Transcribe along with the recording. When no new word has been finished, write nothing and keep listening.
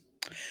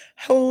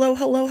Hello,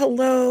 hello,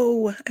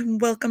 hello,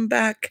 and welcome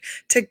back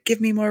to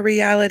Give Me More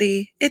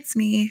Reality. It's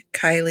me,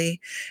 Kylie,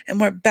 and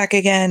we're back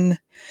again.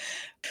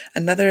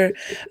 Another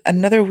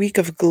another week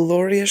of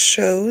glorious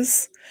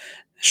shows.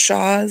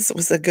 Shaw's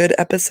was a good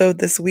episode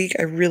this week.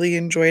 I really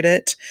enjoyed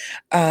it.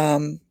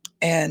 Um,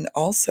 and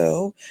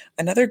also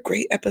another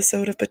great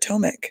episode of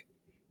Potomac.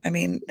 I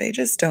mean, they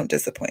just don't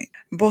disappoint.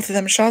 Both of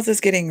them. Shaw's is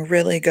getting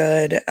really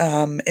good,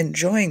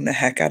 enjoying the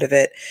heck out of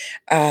it.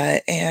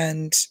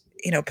 And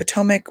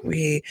Potomac,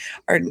 we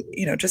are,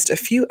 just a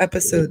few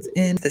episodes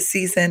in the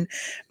season.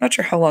 I'm not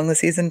sure how long the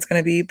season's going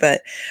to be,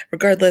 but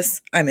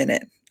regardless, I'm in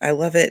it. I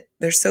love it.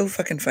 They're so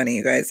fucking funny,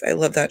 you guys. I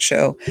love that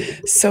show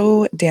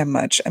so damn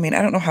much. I mean,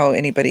 I don't know how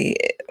anybody's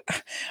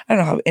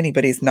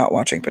not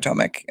watching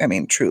Potomac. I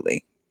mean,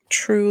 truly,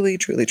 truly,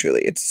 truly,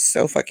 truly, it's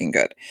so fucking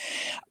good.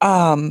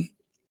 Um,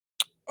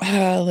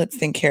 let's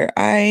think here.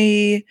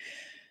 I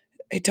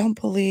don't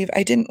believe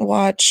I didn't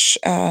watch.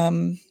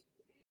 I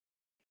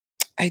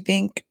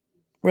think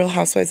Real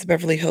Housewives of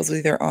Beverly Hills was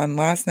either on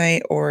last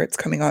night or it's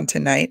coming on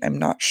tonight. I'm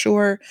not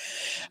sure.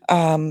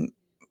 Um,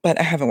 but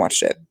I haven't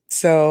watched it.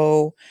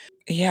 So,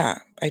 yeah,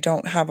 I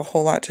don't have a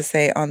whole lot to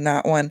say on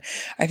that one.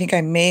 I think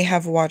I may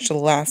have watched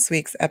last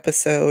week's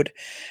episode,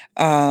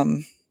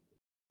 um,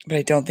 but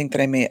I don't think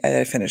that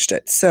I finished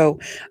it. So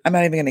I'm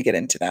not even going to get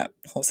into that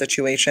whole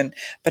situation.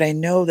 But I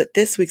know that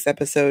this week's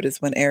episode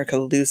is when Erica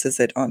loses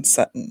it on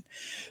Sutton.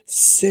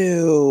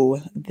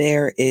 So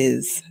there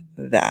is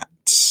that.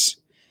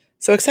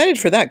 So excited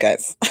for that,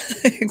 guys.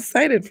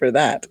 Excited for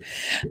that.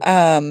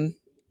 Um,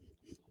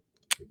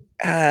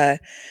 uh,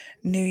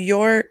 New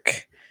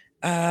York.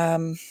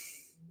 Um,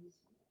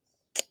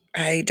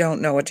 I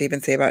don't know what to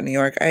even say about New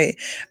York. I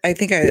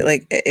think I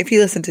like if you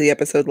listened to the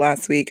episode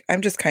last week,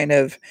 I'm just kind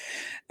of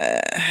uh,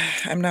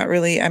 I'm not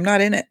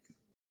in it.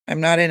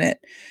 I'm not in it.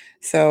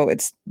 So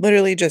it's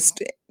literally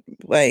just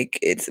like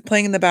it's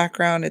playing in the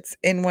background. It's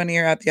in one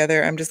ear out the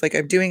other. I'm just like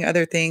I'm doing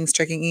other things,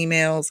 checking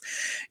emails,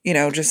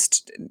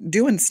 just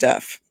doing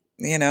stuff,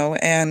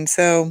 and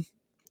so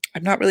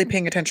I'm not really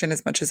paying attention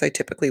as much as I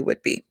typically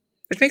would be,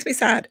 which makes me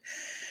sad.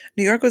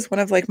 New York was one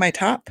of my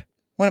top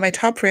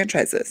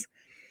franchises.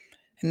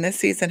 And this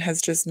season has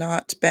just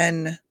not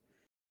been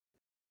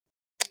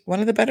one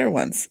of the better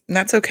ones. And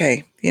that's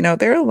okay.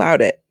 They're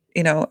allowed it.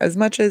 As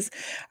much as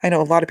I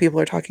know a lot of people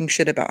are talking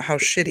shit about how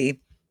shitty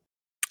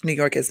New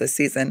York is this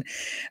season.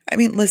 I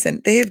mean,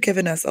 listen, they have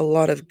given us a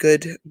lot of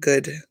good,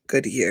 good,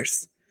 good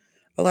years,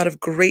 a lot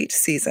of great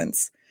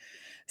seasons.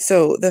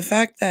 So the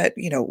fact that,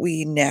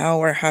 we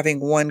now are having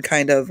one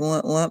kind of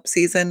lump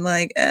season,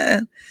 like,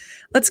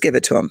 let's give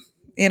it to them.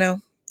 You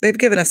know, they've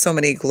given us so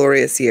many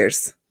glorious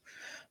years.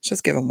 Let's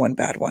just give them one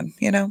bad one.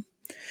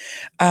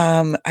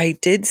 I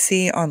did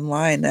see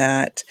online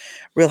that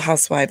Real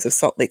Housewives of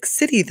Salt Lake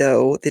City,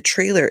 though, the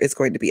trailer is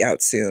going to be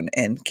out soon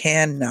and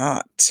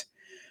cannot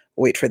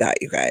wait for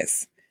that, you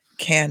guys.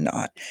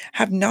 Cannot.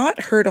 Have not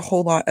heard a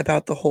whole lot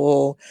about the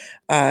whole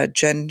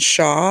Jen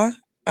Shaw,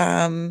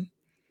 um,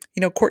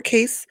 court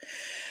case.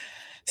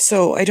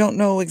 So I don't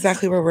know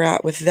exactly where we're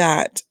at with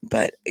that.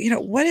 But,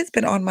 what has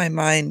been on my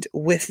mind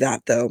with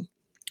that, though,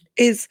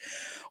 is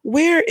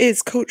where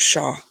is Coach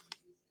Shaw,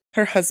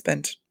 her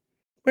husband?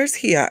 Where's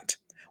he at?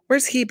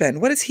 Where's he been?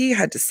 What has he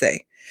had to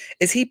say?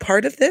 Is he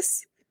part of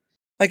this?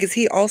 Like, is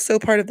he also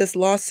part of this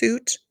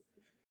lawsuit?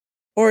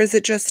 Or is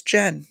it just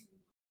Jen?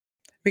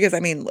 Because, I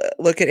mean,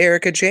 look at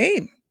Erica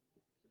Jane.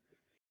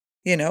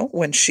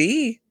 When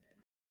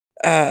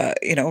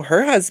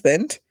her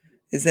husband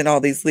is in all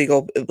these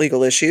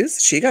legal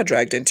issues, she got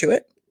dragged into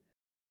it.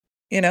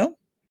 You know,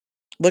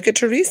 look at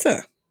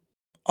Teresa.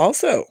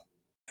 Also,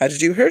 had to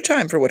do her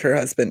time for what her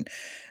husband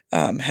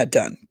had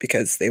done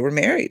because they were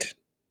married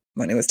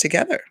when it was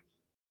together.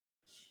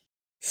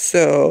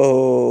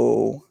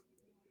 So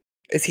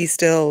Is he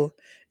still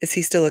is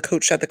he still a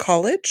coach at the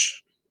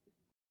college?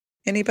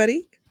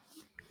 Anybody?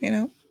 You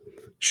know,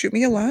 shoot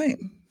me a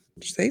line.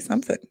 Say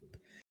something.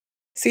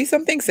 See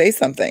something, say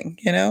something.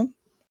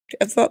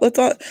 Let's try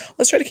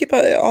to keep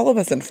all of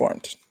us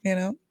informed.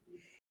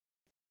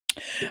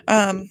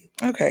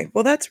 Okay.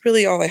 Well, that's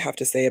really all I have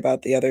to say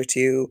about the other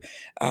two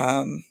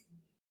um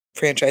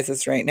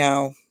franchises right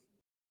now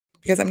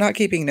because I'm not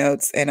keeping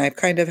notes and I've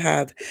kind of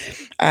have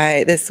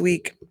I this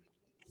week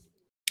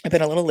I've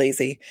been a little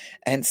lazy,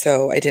 and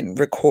so I didn't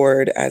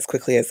record as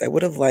quickly as I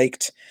would have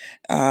liked.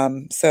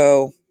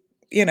 So,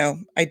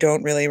 I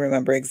don't really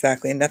remember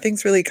exactly.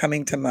 Nothing's really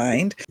coming to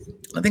mind.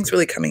 Nothing's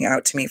really coming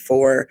out to me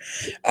for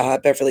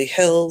Beverly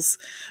Hills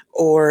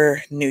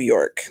or New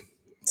York.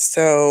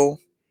 So,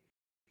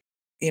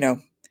 you know,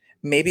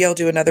 maybe I'll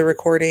do another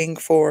recording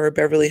for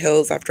Beverly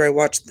Hills after I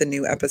watch the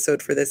new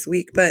episode for this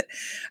week, but,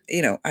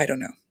 I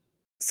don't know.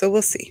 So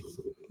we'll see.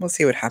 We'll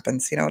see what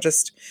happens.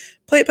 Just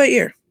play it by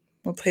ear.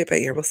 We'll play it by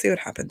ear. We'll see what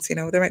happens.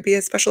 There might be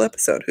a special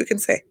episode. Who can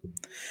say?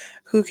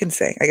 Who can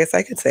say? I guess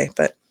I could say,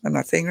 but I'm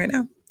not saying right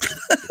now.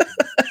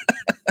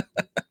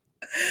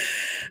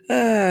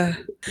 uh,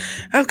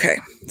 okay.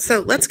 So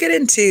let's get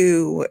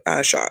into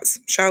Shaw's,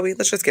 shall we?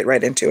 Let's just get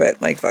right into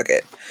it. Like, fuck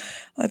it.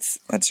 Let's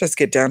just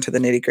get down to the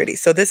nitty-gritty.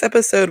 So this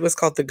episode was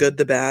called The Good,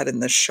 the Bad,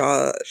 and the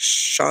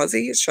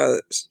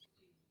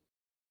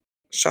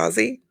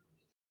Shazi?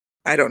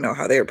 I don't know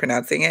how they were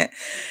pronouncing it,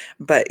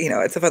 but,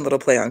 it's a fun little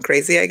play on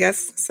crazy, I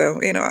guess. So,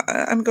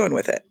 I'm going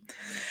with it.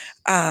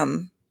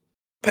 Um,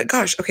 but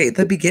gosh, okay,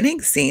 the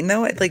beginning scene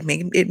though, it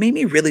made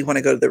me really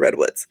wanna go to the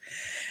redwoods.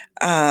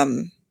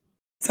 Um,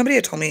 Somebody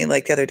had told me,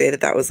 like, the other day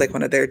that was, like,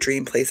 one of their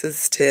dream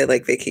places to,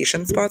 like,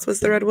 vacation spots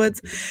was the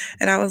redwoods,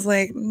 and I was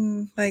like,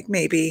 like,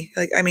 maybe.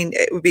 Like, I mean,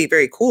 it would be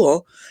very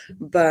cool,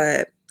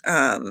 but,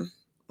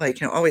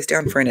 like, always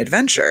down for an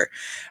adventure.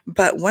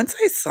 But once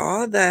I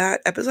saw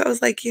that episode, I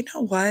was like, "You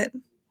know what?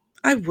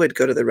 I would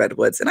go to the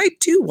redwoods, and I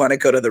do wanna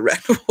go to the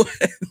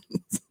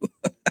redwoods."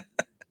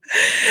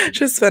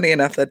 Just funny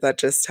enough that that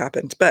just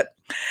happened, but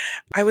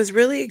I was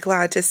really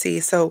glad to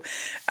see. So,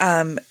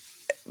 um,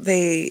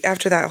 they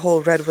after that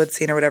whole redwood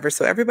scene or whatever,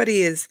 so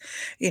everybody is,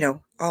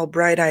 all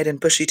bright-eyed and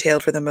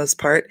bushy-tailed for the most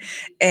part,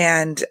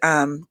 and,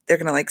 they're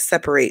gonna, like,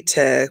 separate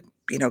to,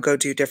 go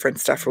do different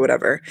stuff or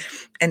whatever,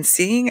 and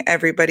seeing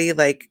everybody,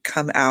 like,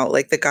 come out,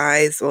 like, the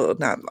guys, well,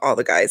 not all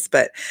the guys,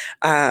 but,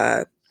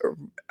 uh,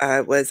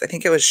 was I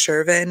think it was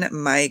Shervin,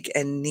 Mike,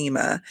 and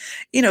Nima.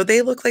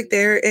 They look like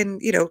they're in,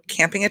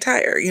 camping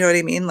attire, you know what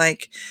I mean?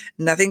 Like,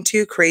 nothing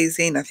too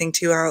crazy, nothing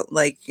too out,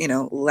 like,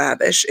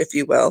 lavish, if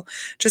you will.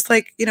 Just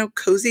like,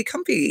 cozy,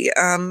 comfy,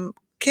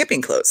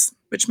 camping clothes,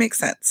 which makes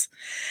sense.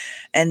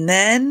 And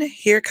then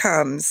here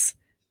comes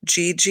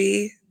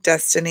Gigi,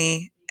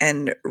 Destiny,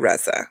 and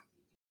Reza.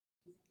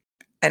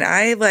 And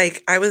I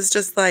was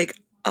just like,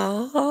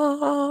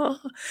 "Oh,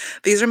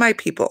 these are my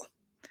people."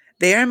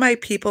 They are my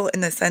people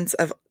in the sense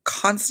of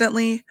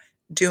constantly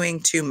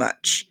doing too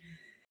much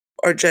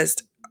or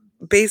just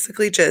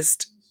basically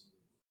just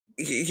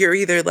you're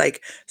either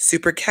like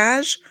super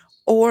cash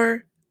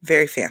or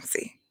very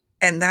fancy.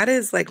 And that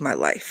is like my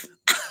life.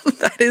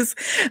 that is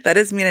that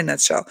is me in a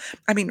nutshell.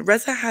 I mean,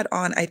 Reza had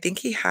on, I think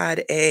he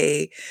had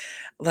a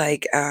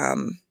like I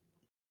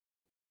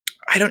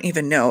don't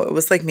even know. It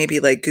was like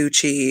maybe like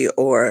Gucci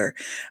or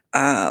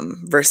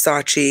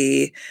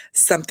Versace,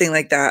 something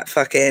like that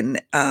fucking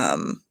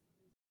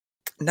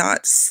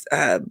not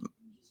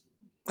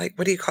like,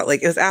 what do you call it?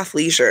 Like, it was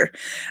athleisure,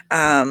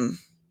 um,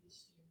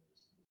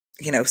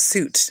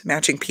 suit,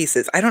 matching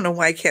pieces. I don't know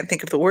why I can't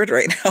think of the word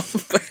right now,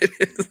 but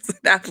it's an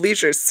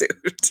athleisure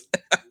suit.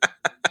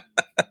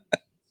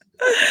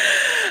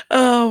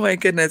 Oh my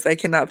goodness, I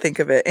cannot think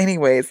of it.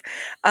 Anyways,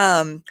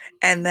 and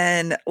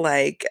then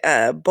like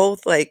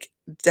both like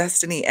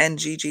Destiny and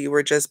Gigi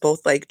were just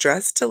both like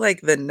dressed to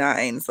like the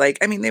nines. Like,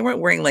 I mean, they weren't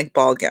wearing like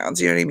ball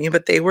gowns, you know what I mean?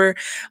 But they were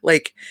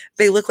like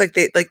they looked like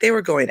they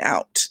were going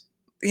out.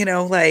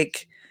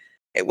 Like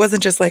it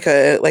wasn't just like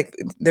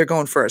they're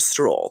going for a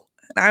stroll.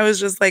 And I was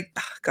just like,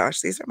 "Ah,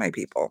 gosh, these are my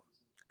people.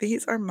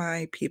 These are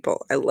my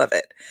people. I love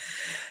it."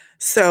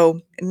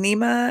 So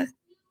Nima,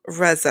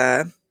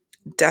 Reza,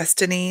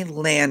 Destiny,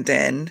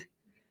 Landon,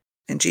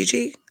 and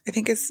Gigi, I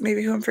think is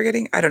maybe who I'm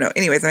forgetting. I don't know.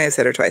 Anyways, I may have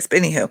said her twice, but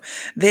anywho,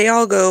 they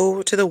all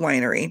go to the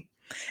winery,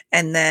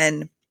 and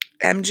then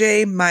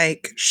MJ,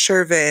 Mike,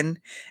 Shervin,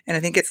 and I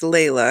think it's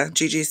Layla,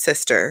 Gigi's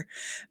sister.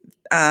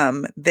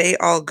 They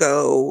all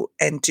go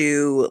and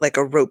do like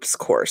a ropes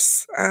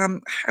course. I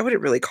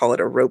wouldn't really call it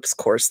a ropes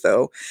course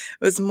though.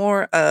 It was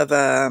more of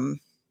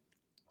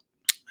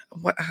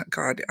what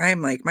God,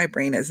 I'm like my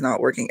brain is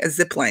not working. A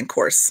zip line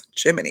course.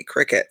 Jiminy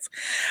crickets.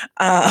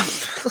 Um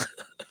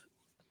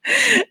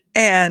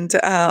and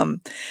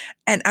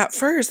at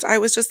first I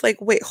was just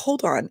like, wait,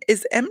 hold on.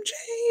 Is MJ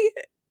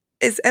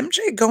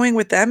going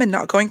with them and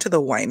not going to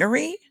the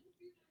winery?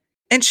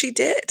 And she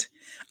did.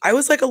 I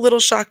was, like, a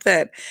little shocked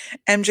that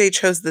MJ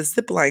chose the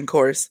zip line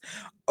course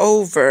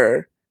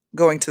over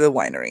going to the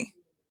winery.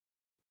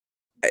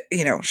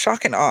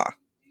 Shock and awe.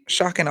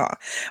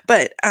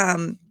 But,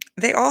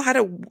 they all had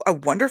a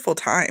wonderful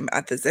time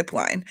at the zip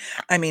line.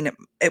 I mean,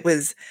 it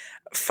was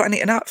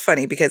funny not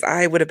funny because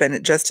I would have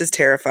been just as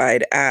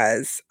terrified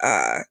as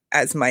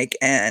Mike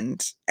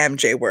and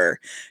MJ were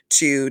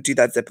to do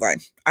that zip line.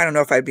 I don't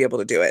know if I'd be able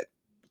to do it,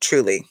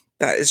 truly.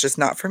 That is just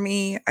not for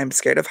me. I'm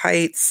scared of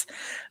heights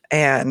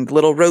and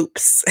little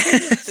ropes.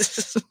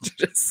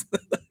 Just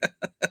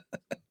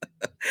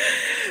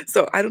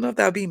so I don't know if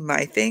that would be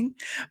my thing,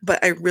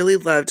 but I really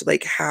loved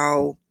like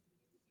how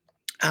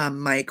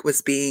Mike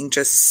was being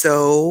just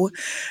so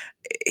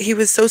he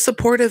was so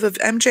supportive of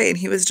MJ and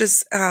he was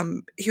just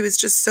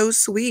so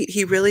sweet.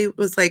 He really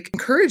was like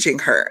encouraging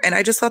her. And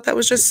I just thought that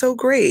was just so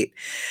great.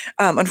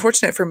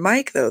 Unfortunate for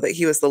Mike though that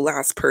he was the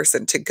last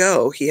person to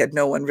go. He had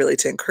no one really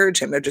to encourage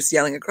him. They're just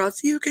yelling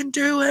across, "You can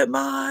do it,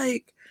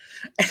 Mike."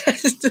 And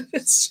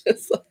it's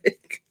just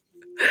like,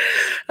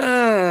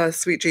 oh,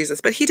 sweet Jesus.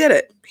 But he did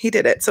it. He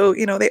did it. So,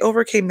 they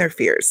overcame their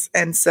fears.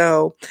 And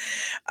so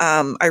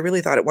I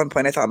really thought at one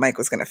point, I thought Mike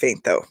was going to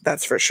faint, though.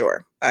 That's for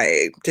sure.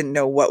 I didn't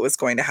know what was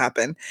going to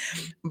happen.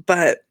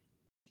 But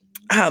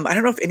I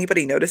don't know if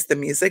anybody noticed the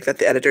music that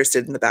the editors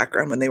did in the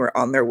background when they were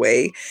on their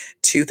way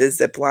to the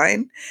zip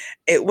line.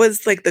 It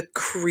was like the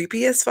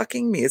creepiest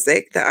fucking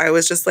music that I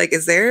was just like,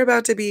 is there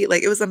about to be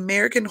like, it was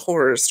American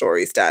Horror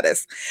Story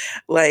status.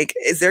 Like,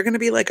 is there going to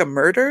be like a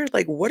murder?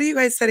 Like, what are you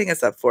guys setting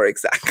us up for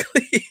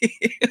exactly?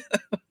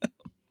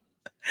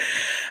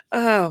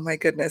 Oh my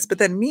goodness. But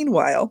then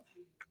meanwhile,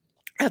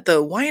 at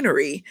the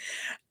winery,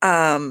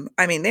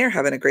 I mean, they're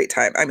having a great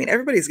time. I mean,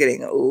 everybody's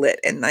getting lit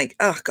and like,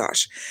 oh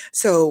gosh.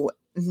 So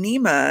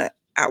Nima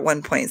at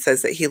one point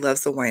says that he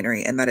loves the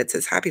winery and that it's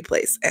his happy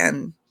place.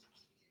 And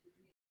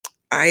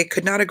I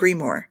could not agree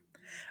more.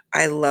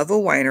 I love a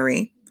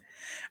winery.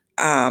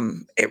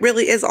 It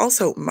really is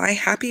also my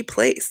happy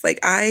place. Like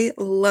I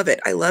love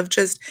it. I love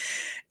just,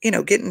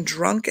 getting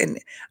drunk and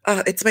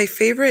it's my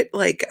favorite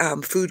like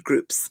food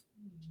groups,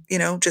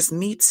 just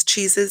meats,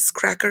 cheeses,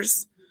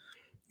 crackers.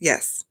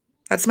 Yes,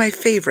 that's my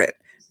favorite.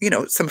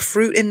 Some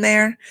fruit in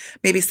there,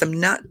 maybe some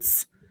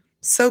nuts.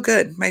 So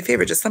good. My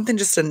favorite, just something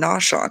just to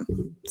nosh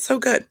on. So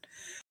good.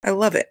 I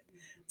love it.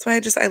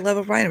 That's why I love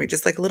a winery,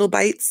 just like little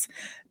bites,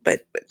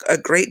 but a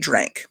great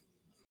drink.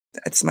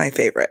 That's my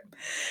favorite.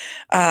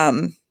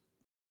 Um,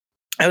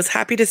 I was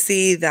happy to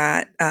see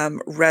that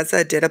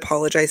Reza did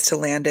apologize to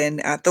Landon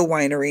at the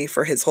winery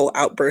for his whole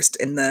outburst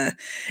in the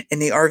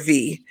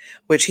RV,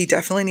 which he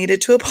definitely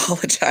needed to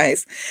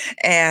apologize.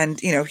 And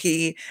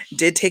he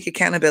did take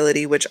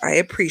accountability, which I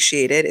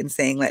appreciated, in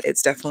saying that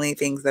it's definitely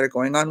things that are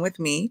going on with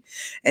me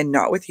and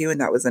not with you, and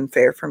that was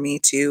unfair for me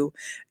to,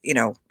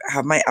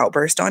 have my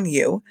outburst on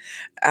you.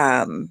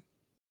 Um,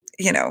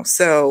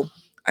 so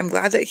I'm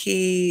glad that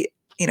he,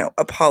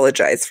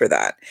 apologized for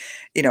that.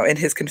 In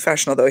his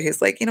confessional though,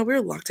 he's like, we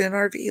were locked in an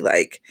RV.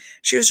 Like,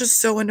 she was just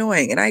so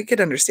annoying. And I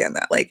could understand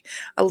that. Like,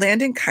 a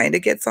Landon kind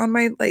of gets on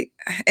my like,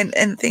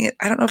 and thing,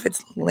 I don't know if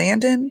it's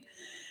Landon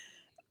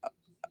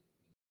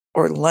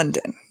or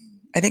London.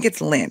 I think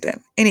it's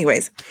Landon.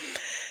 Anyways,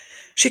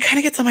 she kind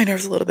of gets on my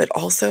nerves a little bit.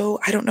 Also,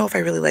 I don't know if I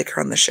really like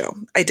her on the show.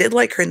 I did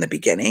like her in the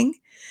beginning.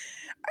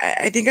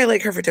 I think I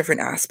like her for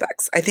different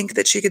aspects. I think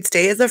that she could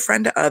stay as a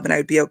friend of, and I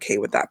would be okay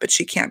with that, but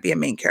she can't be a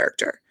main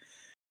character.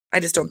 I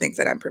just don't think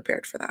that I'm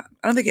prepared for that.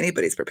 I don't think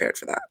anybody's prepared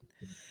for that.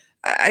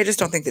 I just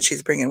don't think that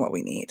she's bringing what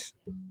we need.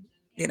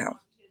 You know,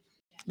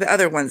 the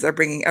other ones are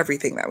bringing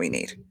everything that we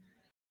need.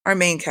 Our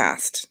main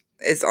cast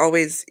is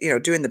always,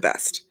 doing the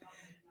best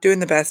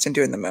and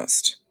doing the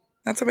most.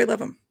 That's why we love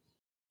them.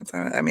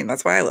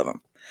 That's why I love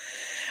them.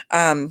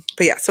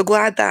 But yeah, so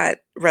glad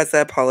that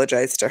Reza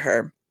apologized to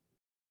her.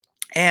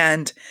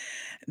 And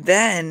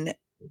then,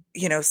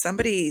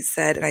 somebody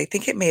said, and I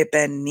think it may have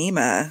been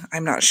Nima,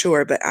 I'm not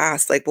sure, but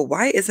asked, like, well,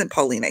 why isn't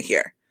Paulina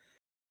here?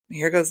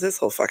 Here goes this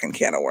whole fucking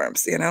can of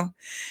worms.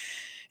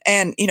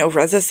 And,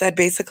 Reza said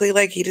basically,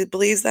 like, he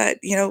believes that,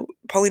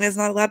 Paulina is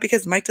not allowed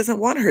because Mike doesn't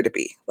want her to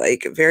be.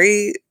 Like,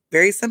 very,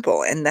 very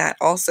simple. And that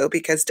also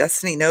because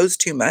Destiny knows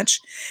too much.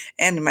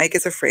 And Mike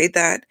is afraid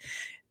that,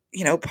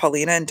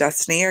 Paulina and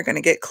Destiny are going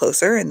to get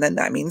closer. And then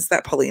that means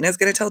that Paulina is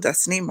going to tell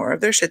Destiny more of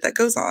their shit that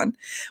goes on,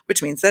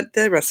 which means that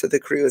the rest of the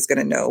crew is going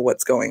to know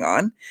what's going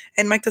on.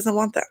 And Mike doesn't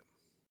want that.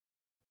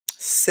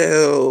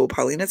 So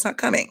Paulina's not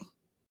coming.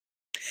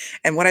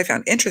 And what I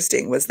found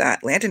interesting was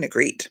that Landon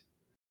agreed.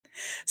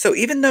 So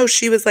even though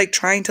she was like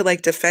trying to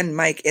like defend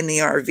Mike in the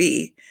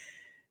RV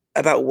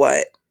about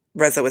what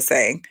Reza was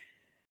saying,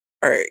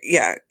 or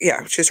yeah,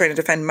 she was trying to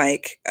defend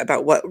Mike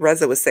about what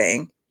Reza was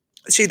saying,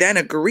 she then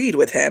agreed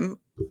with him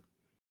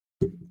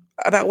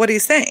about what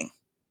he's saying.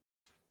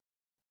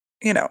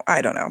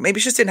 I don't know. Maybe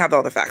she just didn't have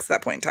all the facts at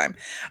that point in time.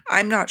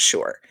 I'm not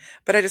sure,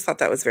 but I just thought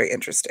that was very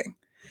interesting.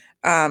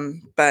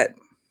 But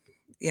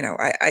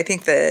I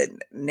think the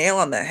nail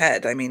on the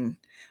head, I mean,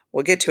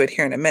 we'll get to it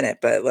here in a minute,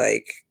 but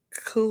like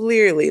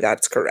clearly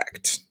that's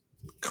correct.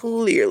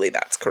 Clearly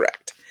that's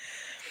correct.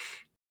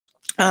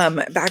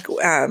 Back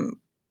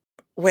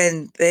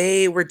when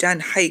they were done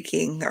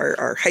hiking,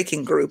 our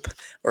hiking group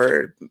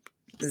or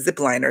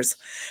zipliners,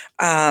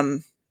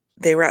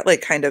 they were at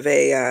like kind of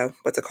a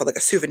what's it called, like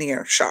a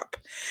souvenir shop,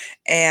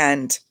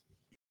 and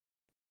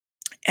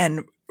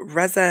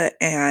Reza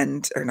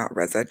or not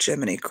Reza,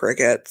 Jiminy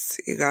Crickets,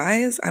 you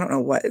guys, I don't know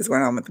what is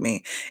going on with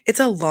me.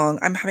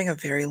 I'm having a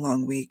very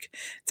long week.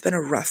 It's been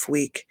a rough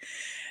week.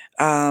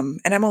 And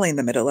I'm only in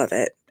the middle of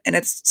it. And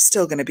it's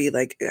still going to be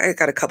like, I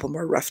got a couple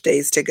more rough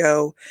days to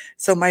go.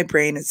 So my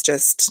brain is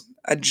just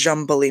a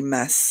jumbly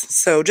mess.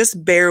 So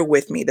just bear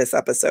with me this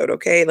episode,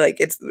 okay? Like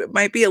it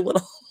might be a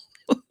little,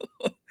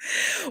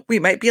 we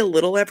might be a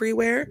little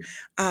everywhere.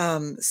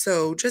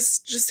 So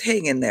just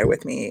hang in there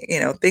with me.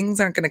 Things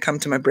aren't going to come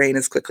to my brain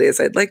as quickly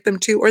as I'd like them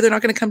to, or they're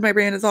not going to come to my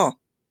brain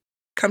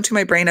come to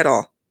my brain at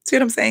all. See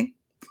what I'm saying?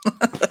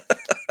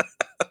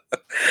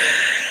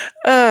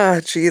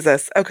 Oh,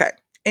 Jesus. Okay.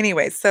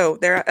 Anyway, so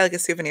they're at like a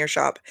souvenir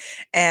shop,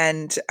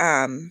 and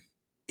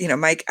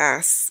Mike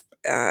asks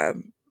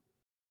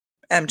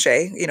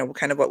MJ,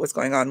 kind of what was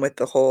going on with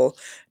the whole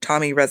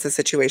Tommy Reza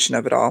situation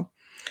of it all.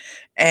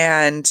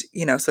 And,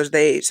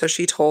 so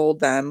she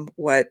told them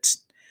what,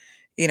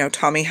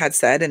 Tommy had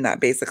said, and that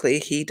basically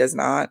he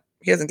doesn't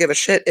give a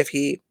shit if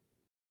he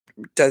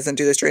doesn't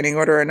do the restraining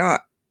order or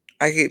not.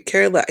 He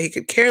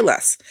could care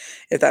less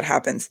if that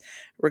happens.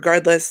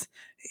 Regardless,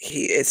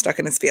 he is stuck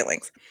in his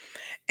feelings.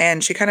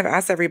 And she kind of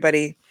asks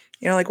everybody,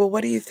 like, well,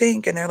 what do you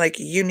think? And they're like,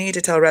 you need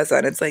to tell Reza.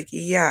 And it's like,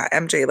 yeah,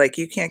 MJ, like,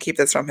 you can't keep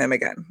this from him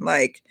again.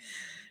 Like,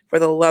 for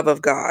the love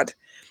of God.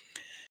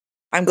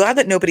 I'm glad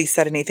that nobody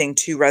said anything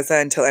to Reza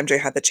until MJ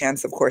had the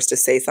chance, of course, to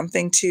say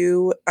something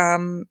to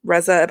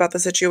Reza about the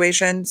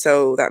situation.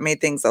 So that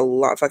made things a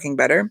lot fucking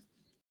better.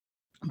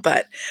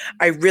 But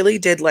I really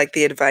did like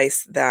the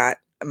advice that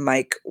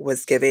Mike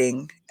was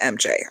giving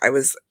MJ. I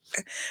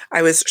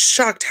was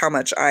shocked how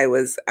much I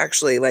was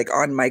actually like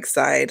on Mike's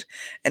side,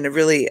 and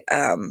really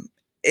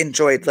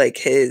enjoyed like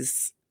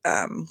his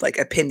like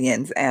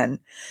opinions, and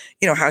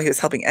how he was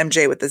helping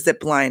MJ with the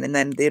zip line, and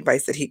then the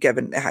advice that he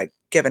had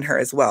given her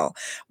as well,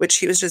 which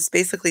he was just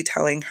basically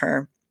telling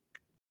her,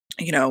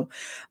 you know,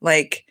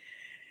 like,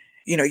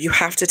 you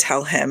have to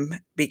tell him,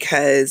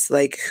 because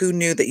like who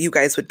knew that you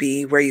guys would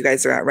be where you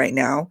guys are at right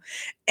now.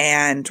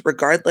 And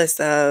regardless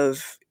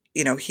of,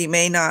 he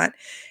may not,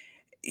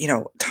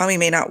 Tommy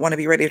may not want to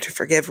be ready to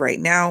forgive right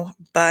now,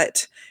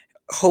 but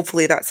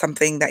hopefully that's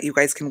something that you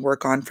guys can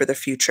work on for the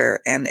future,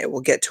 and it will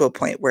get to a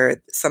point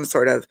where some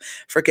sort of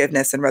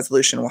forgiveness and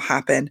resolution will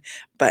happen.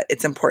 But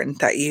it's important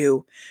that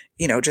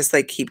just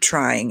like keep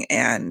trying.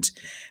 And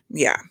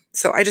yeah,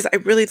 so I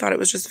really thought it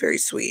was just very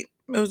sweet.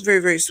 It was very,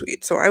 very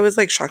sweet. So I was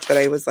like shocked that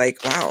I was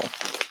like, wow,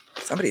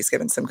 somebody's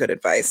given some good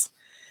advice.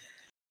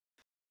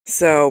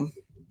 So,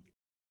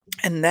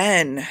 and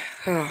then,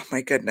 oh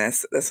my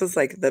goodness, this was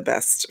like the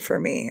best for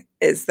me,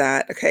 is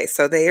that, okay,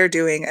 so they are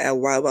doing a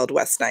Wild Wild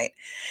West night,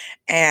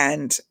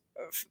 and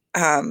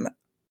um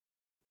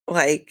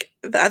like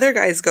the other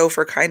guys go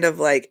for kind of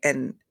like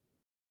an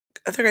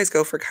other guys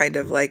go for kind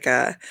of like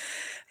a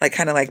like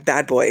kind of like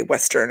bad boy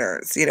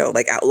westerners,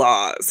 like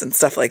outlaws and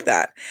stuff like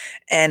that.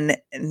 And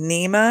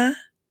Nima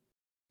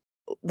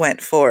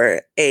went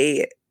for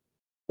a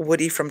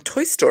Woody from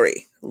Toy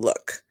Story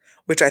look,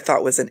 which I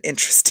thought was an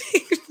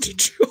interesting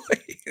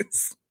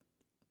choice.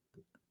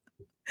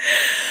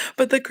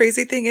 But the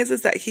crazy thing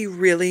is that he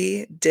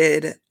really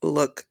did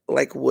look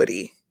like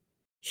Woody.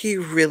 He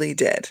really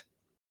did.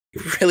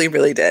 Really,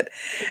 really did.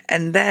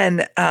 And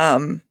then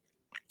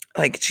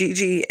like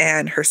Gigi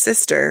and her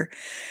sister,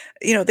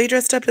 they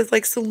dressed up as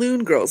like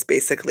saloon girls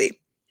basically.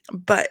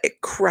 But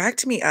it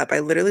cracked me up. I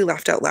literally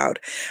laughed out loud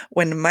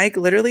when Mike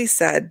literally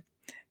said,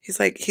 he's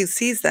like, he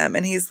sees them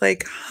and he's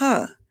like,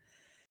 huh,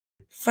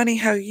 funny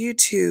how you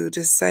two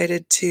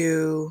decided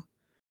to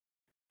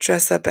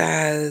dress up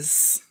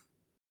as,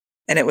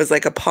 and it was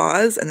like a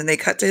pause, and then they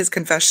cut to his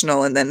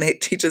confessional, and then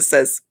he just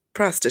says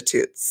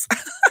prostitutes.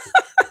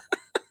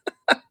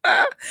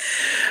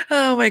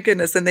 Oh my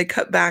goodness. And they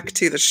cut back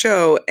to the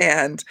show,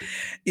 and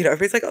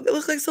everybody's like, oh, they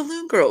look like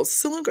saloon girls.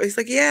 Saloon girls. He's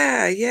like,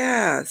 yeah,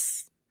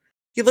 yes.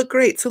 You look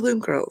great, saloon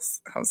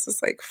girls. I was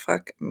just like,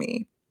 fuck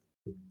me.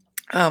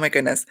 Oh my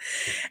goodness.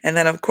 And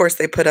then of course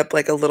they put up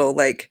like a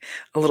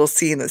little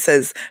scene that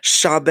says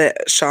Shaw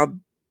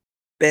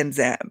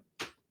Bonanza?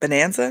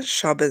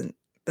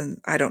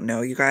 I don't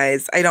know, you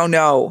guys. I don't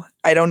know.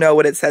 I don't know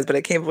what it says, but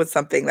it came up with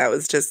something that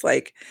was just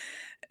like,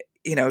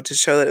 to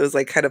show that it was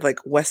like kind of like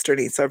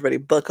westerny, so everybody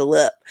buckle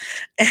up.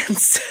 And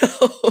so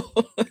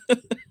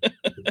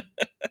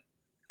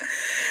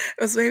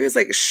it was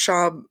like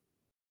Shaw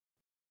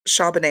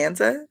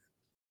Bonanza.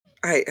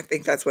 I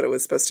think that's what it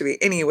was supposed to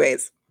be.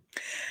 Anyways,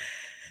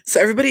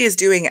 so everybody is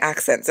doing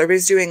accents.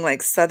 Everybody's doing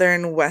like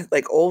Southern West,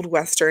 like old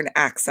Western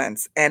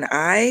accents. And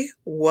I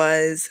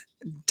was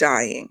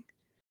dying.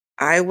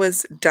 I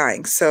was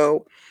dying.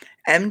 So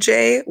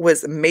MJ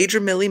was Major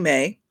Millie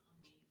May.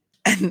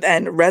 And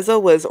then Reza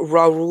was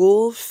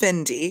Raul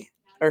Fendi,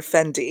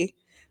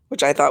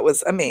 which I thought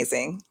was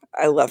amazing.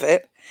 I love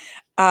it.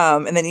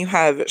 And then you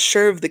have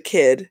Sherv the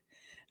Kid,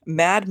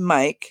 Mad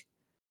Mike,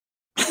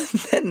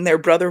 and their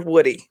brother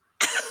Woody.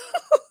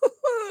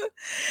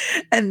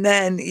 And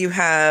then you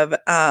have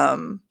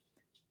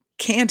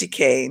Candy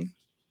Cane,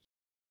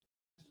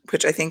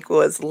 which I think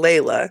was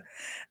Layla,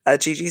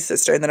 Gigi's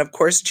sister. And then, of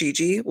course,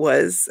 Gigi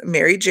was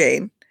Mary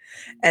Jane.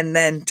 And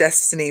then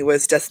Destiny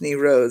was Destiny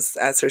Rose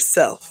as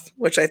herself,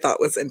 which I thought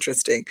was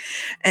interesting.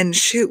 And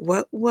shoot,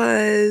 what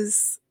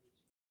was,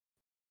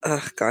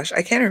 oh gosh,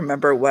 I can't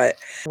remember what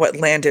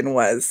Landon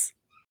was.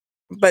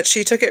 But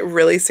she took it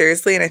really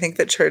seriously, and I think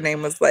that her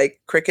name was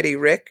like Crickety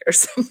Rick or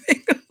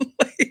something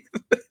like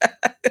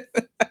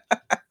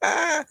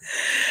that.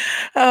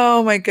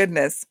 Oh my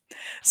goodness.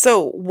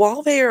 So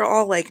while they are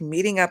all like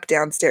meeting up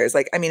downstairs,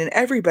 like, I mean, and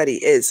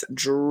everybody is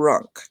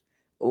drunk,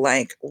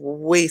 like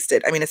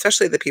wasted. I mean,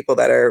 especially the people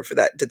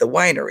that did the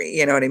winery,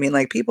 you know what I mean?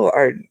 Like, people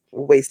are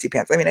wasty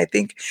pants. I mean, I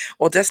think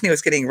while Destiny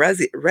was getting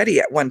ready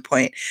at one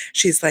point,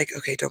 she's like,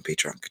 okay, don't be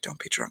drunk. Don't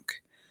be drunk.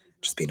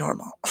 Just be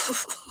normal.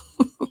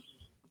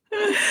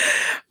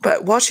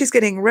 But while she's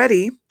getting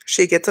ready,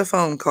 she gets a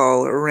phone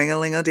call,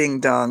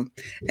 ring-a-ling-a-ding-dong.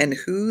 And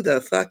who the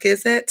fuck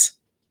is it?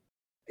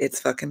 It's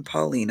fucking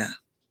Paulina.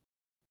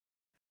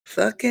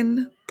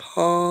 Fucking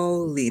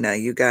Paulina,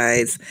 you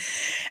guys.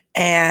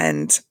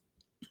 And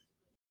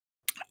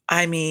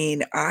I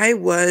mean, I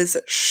was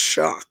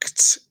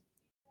shocked.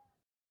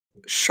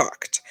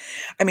 Shocked.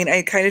 I mean,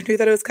 I kind of knew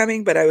that it was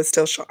coming, but I was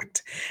still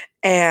shocked.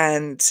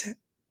 And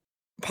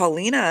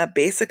Paulina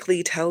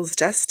basically tells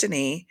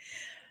Destiny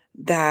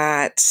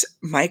that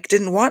Mike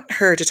didn't want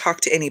her to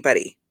talk to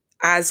anybody,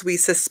 as we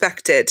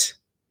suspected.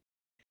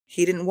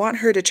 He didn't want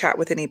her to chat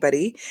with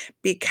anybody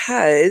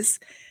because,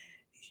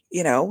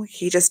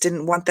 he just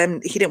didn't want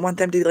them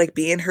to like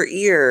be in her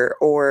ear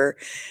or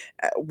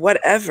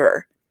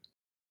whatever.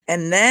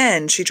 And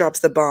then she drops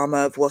the bomb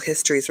of, well,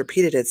 history's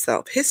repeated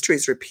itself.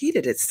 History's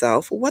repeated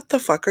itself? What the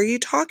fuck are you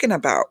talking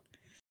about?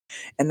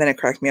 And then it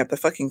cracked me up. The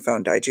fucking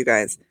phone died, you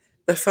guys.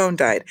 The phone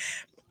died.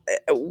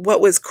 What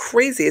was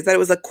crazy is that it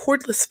was a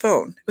cordless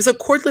phone. It was a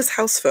cordless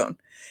house phone.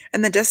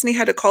 And then Destiny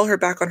had to call her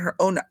back on her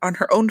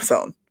own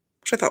phone,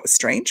 which I thought was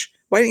strange.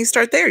 Why didn't you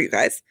start there, you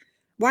guys?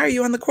 Why are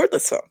you on the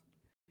cordless phone?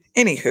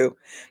 Anywho,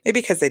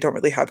 maybe because they don't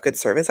really have good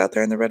service out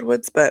there in the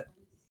Redwoods, but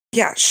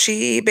yeah,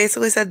 she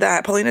basically said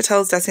that Paulina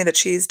tells Destiny that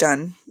she's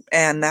done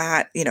and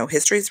that,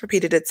 history's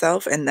repeated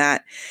itself, and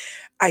that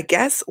I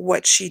guess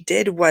what she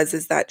did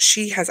is that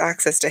she has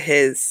access to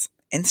his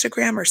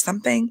Instagram or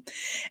something,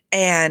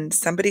 and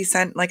somebody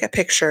sent like a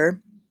picture,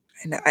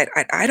 and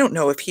I don't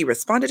know if he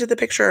responded to the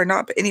picture or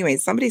not, but anyway,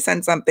 somebody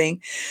sent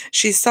something.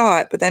 She saw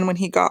it, but then when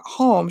he got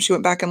home, she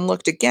went back and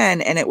looked again,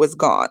 and it was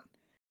gone.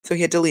 So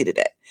he had deleted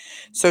it.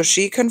 So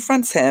she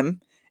confronts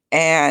him,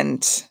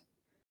 and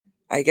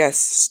I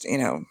guess,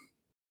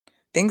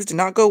 things did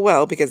not go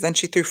well because then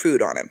she threw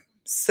food on him.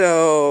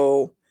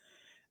 So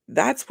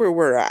that's where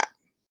we're at.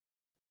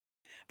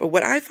 But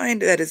what I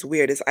find that is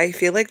weird is I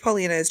feel like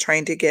Paulina is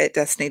trying to get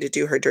Destiny to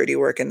do her dirty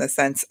work in the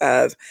sense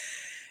of,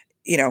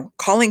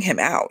 calling him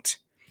out.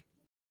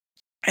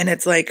 And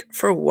it's like,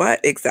 for what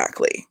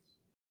exactly?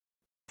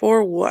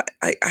 For what?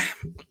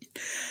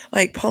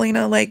 Like,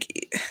 Paulina,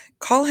 like,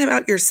 call him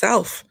out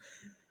yourself.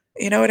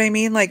 You know what I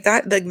mean? Like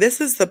that, like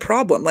this is the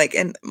problem. Like,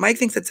 and Mike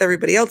thinks it's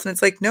everybody else. And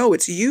it's like, no,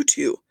 it's you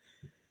two.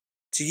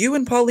 It's you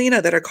and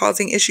Paulina that are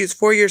causing issues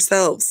for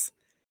yourselves.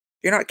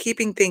 You're not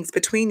keeping things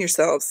between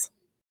yourselves.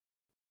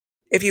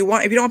 If you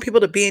don't want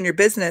people to be in your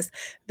business,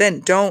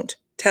 then don't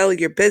tell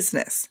your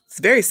business. It's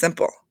very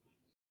simple.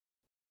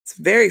 It's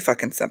very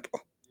fucking simple.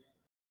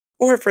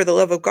 Or for the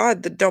love of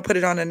God, don't put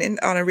it on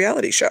a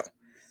reality show.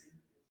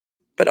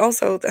 But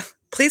also,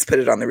 please put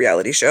it on the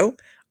reality show.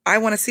 I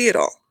want to see it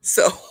all.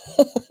 So,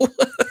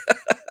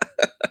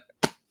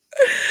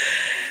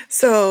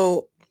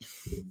 so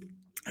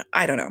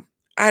I don't know.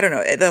 I don't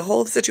know. The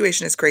whole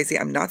situation is crazy.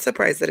 I'm not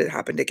surprised that it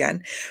happened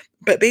again.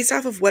 But based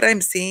off of what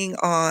I'm seeing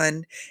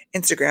on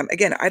Instagram,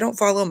 again, I don't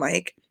follow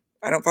Mike.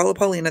 I don't follow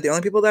Paulina. The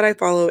only people that I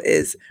follow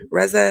is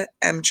Reza,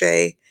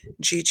 MJ,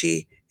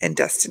 Gigi, and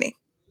Destiny.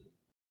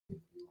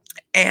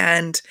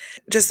 And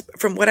just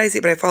from what I see,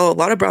 but I follow a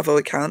lot of Bravo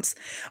accounts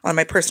on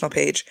my personal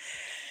page.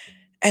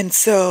 And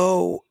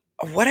so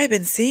what I've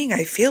been seeing,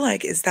 I feel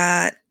like, is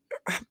that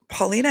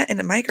Paulina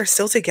and Mike are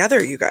still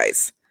together, you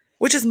guys,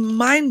 which is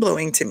mind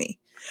blowing to me.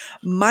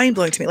 Mind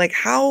blowing to me. Like,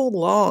 how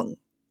long?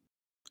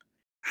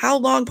 How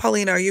long,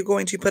 Paulina, are you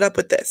going to put up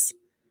with this?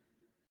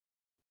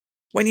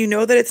 When you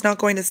know that it's not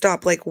going to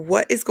stop, like,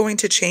 what is going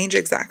to change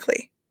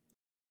exactly?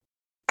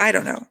 I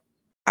don't know.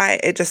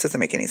 It just doesn't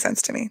make any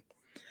sense to me.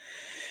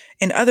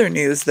 In other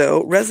news,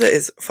 though, Reza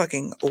is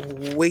fucking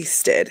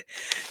wasted.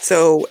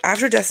 So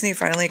after Destiny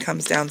finally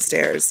comes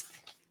downstairs,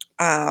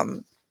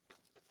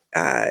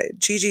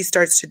 Gigi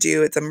starts to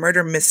do, it's a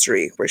murder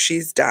mystery where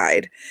she's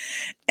died.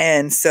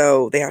 And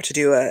so they have to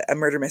do a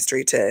murder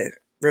mystery to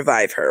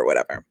revive her or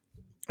whatever,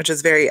 which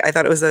is I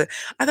thought it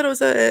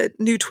was a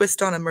new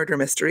twist on a murder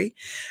mystery.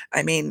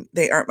 I mean,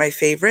 they aren't my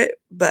favorite,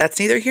 but that's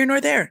neither here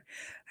nor there.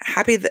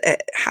 Happy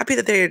that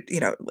they're,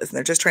 listen,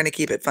 they're just trying to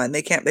keep it fun.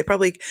 They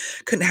probably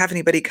couldn't have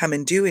anybody come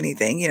and do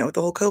anything, with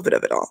the whole COVID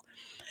of it all.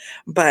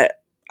 But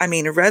I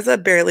mean, Reza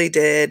barely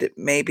did,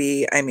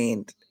 maybe, I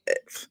mean,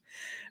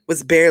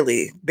 was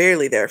barely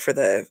there for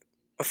the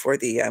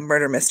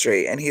murder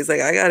mystery, and he's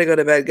like, I gotta go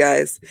to bed,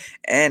 guys,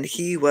 and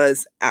he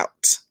was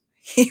out.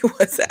 He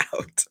was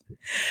out.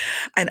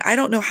 And I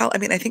don't know how, I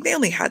mean, I think they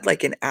only had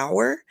like an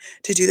hour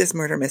to do this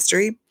murder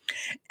mystery.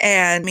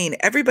 And I mean,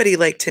 everybody,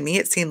 like, to me,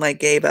 it seemed like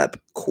gave up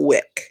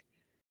quick.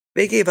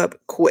 They gave up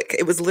quick.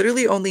 It was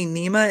literally only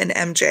Nima and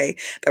MJ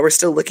that were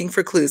still looking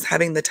for clues,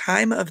 having the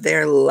time of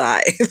their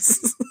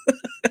lives.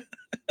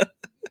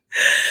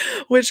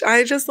 Which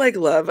I just like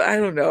love. I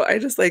don't know. I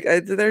just like,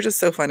 they're just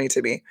so funny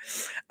to me.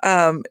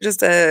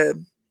 Just a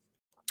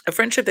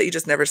friendship that you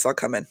just never saw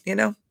coming,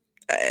 and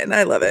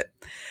I love it.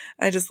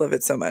 I just love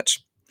it so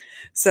much.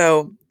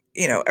 So,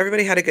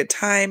 everybody had a good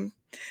time.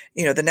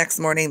 The next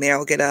morning they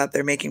all get up,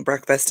 they're making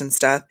breakfast and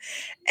stuff.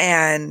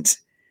 And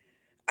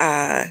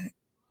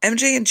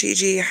MJ and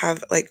Gigi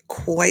have like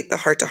quite the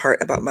heart to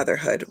heart about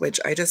motherhood, which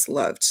I just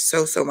loved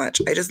so, so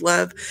much. I just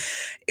love,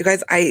 you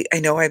guys, I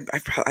know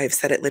I've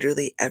said it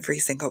literally every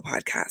single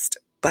podcast,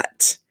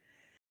 but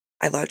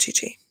I love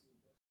Gigi.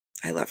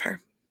 I love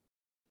her.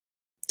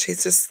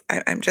 She's just,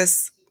 I'm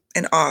just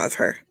in awe of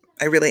her.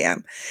 I really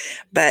am.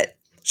 But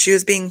She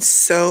was being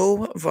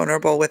so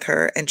vulnerable with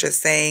her and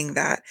just saying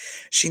that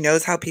she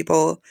knows how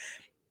people,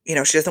 she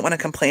doesn't want to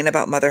complain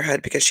about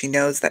motherhood because she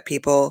knows that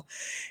people,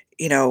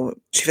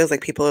 she feels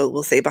like people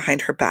will say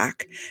behind her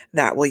back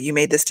that, well, you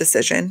made this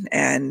decision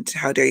and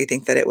how dare you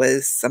think that it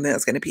was something that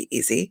was going to be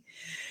easy.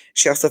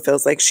 She also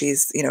feels like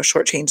she's,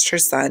 shortchanged her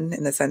son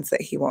in the sense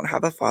that he won't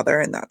have a father,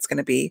 and that's going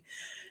to be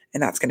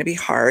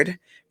hard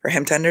for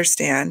him to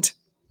understand.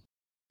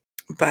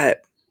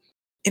 But,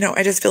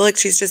 I just feel like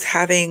she's just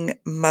having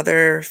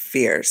motherhood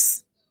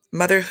fears,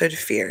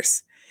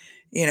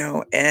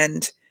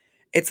 and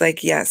it's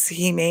like, yes,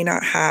 he may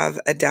not have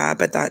a dad,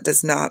 but that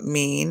does not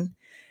mean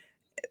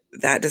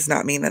that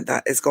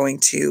that is going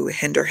to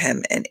hinder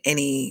him in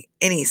any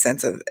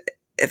sense of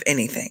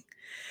anything.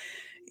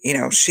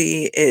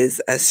 She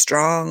is a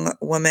strong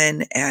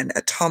woman and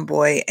a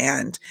tomboy,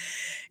 and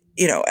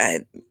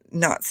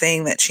not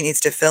saying that she needs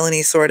to fill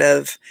any sort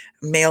of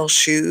male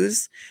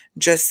shoes,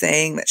 just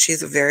saying that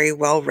she's very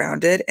well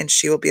rounded and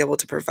she will be able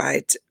to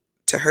provide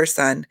to her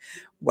son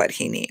what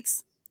he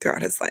needs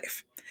throughout his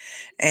life.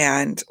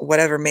 And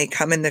whatever may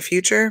come in the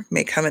future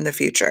may come in the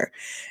future.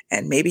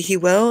 And maybe he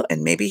will,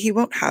 and maybe he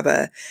won't have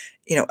a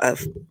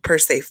per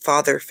se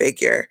father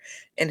figure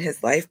in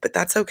his life, but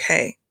that's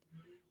okay.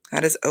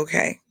 That is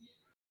okay.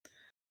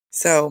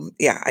 So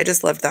yeah, I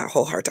just loved that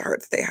whole heart to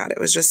heart that they had. It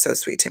was just so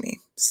sweet to me.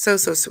 So,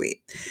 so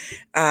sweet.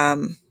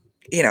 Um,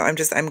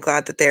 I'm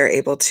glad that they're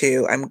able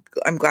to,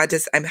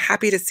 I'm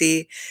happy to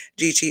see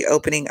Gigi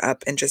opening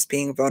up and just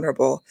being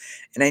vulnerable.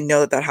 And I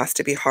know that that has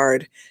to be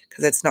hard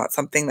because it's not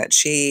something that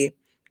she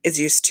is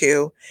used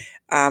to,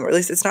 or at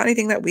least it's not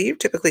anything that we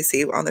typically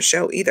see on the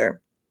show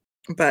either.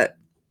 But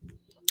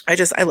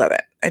I love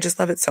it. I just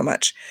love it so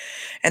much.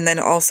 And then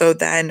also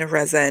then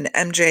Reza and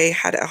MJ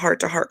had a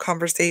heart to heart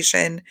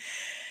conversation.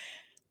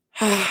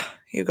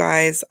 You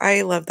guys,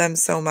 I love them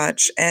so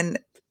much. And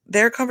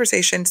their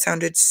conversation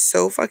sounded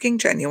so fucking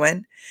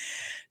genuine.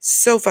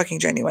 So fucking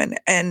genuine.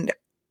 And,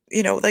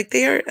 like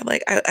they are,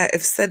 like,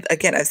 I've said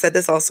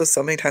this also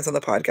so many times on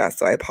the podcast,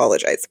 so I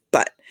apologize,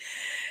 but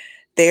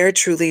they are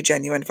truly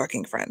genuine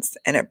fucking friends.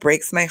 And it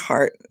breaks my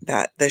heart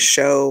that the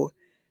show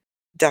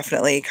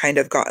definitely kind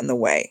of got in the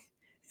way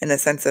in the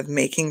sense of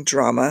making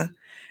drama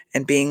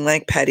and being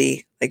like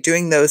petty, like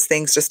doing those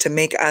things just to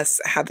make us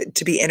have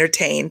to be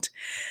entertained,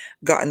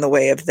 got in the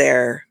way of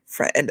their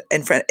friend.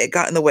 It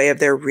got in the way of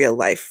their real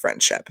life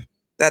friendship.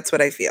 That's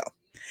what I feel.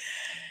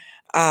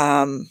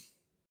 Um,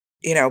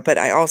 but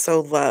I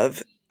also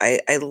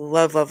I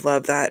love, love,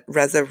 love that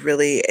Reza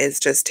really is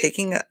just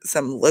taking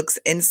some looks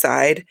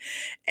inside,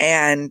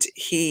 and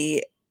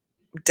he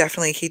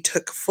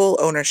took full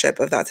ownership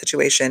of that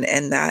situation,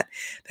 and that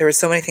there were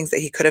so many things that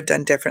he could have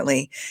done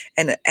differently.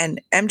 And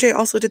MJ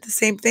also did the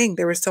same thing.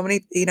 There were so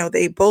many,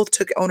 they both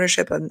took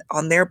ownership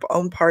on their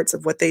own parts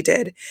of what they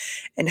did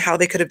and how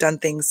they could have done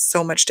things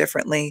so much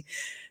differently.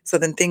 So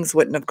then things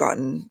wouldn't have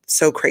gotten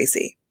so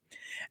crazy.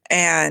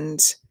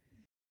 And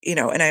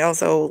and I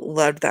also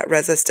loved that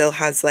Reza still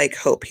has like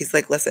hope. He's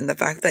like, listen, the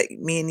fact that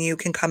me and you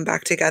can come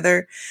back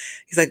together,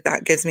 he's like,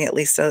 that gives me at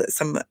least at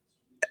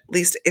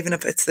least even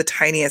if it's the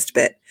tiniest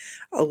bit,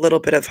 a little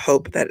bit of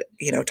hope that,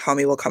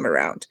 Tommy will come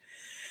around.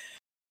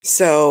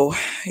 So,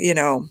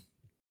 and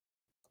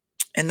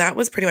that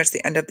was pretty much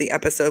the end of the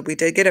episode. We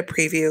did get a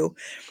preview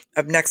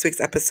of next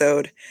week's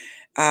episode.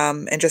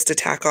 And just to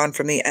tack on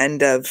from the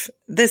end of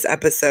this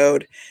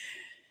episode,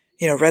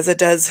 Reza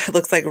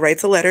looks like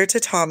writes a letter to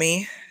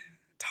Tommy.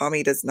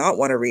 Tommy does not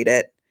want to read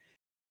it,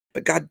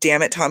 but God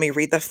damn it, Tommy,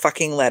 read the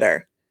fucking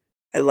letter.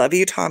 I love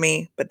you,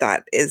 Tommy, but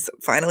that is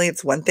finally,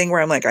 it's one thing where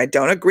I'm like, I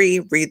don't agree.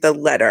 Read the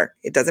letter.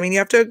 It doesn't mean you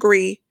have to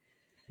agree.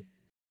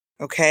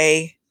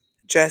 Okay.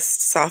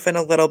 Just soften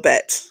a little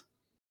bit.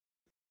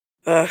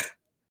 Ugh.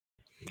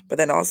 But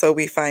then also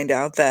we find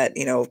out that,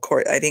 of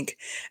course, I think,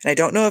 and I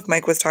don't know if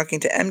Mike was talking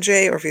to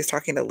MJ or if he was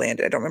talking to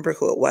Landon. I don't remember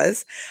who it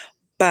was,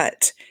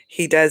 but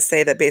he does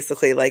say that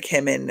basically like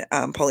him and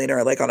Paulina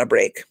are like on a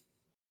break.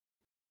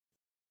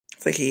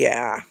 It's like,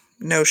 yeah,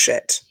 no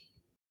shit.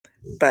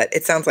 But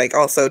it sounds like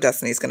also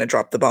Destiny's going to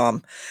drop the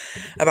bomb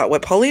about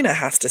what Paulina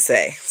has to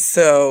say.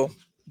 So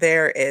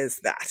there is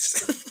that.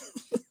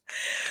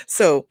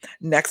 So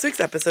next week's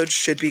episode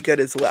should be good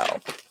as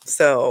well.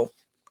 So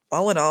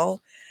all in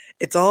all,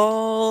 it's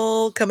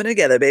all coming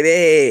together,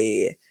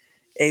 baby.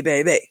 Hey,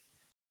 baby.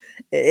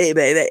 Hey,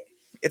 baby.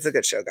 It's a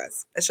good show,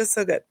 guys. It's just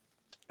so good.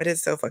 It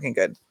is so fucking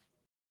good.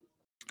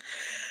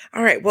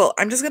 All right. Well,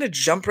 I'm just going to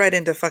jump right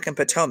into fucking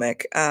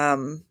Potomac.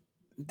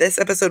 This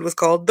episode was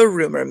called The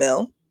Rumor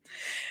Mill.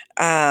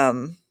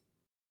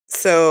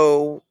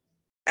 So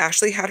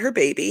Ashley had her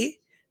baby,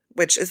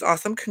 which is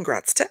awesome.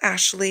 Congrats to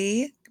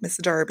Ashley, Miss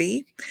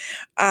Darby.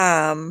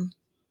 But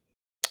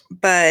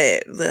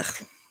ugh,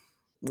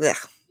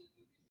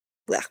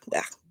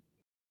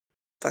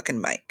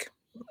 fucking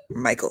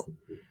Michael,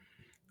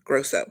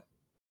 Grosso.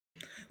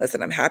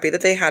 Listen, I'm happy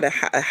that they had a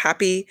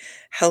happy,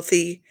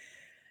 healthy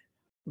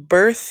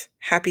birth,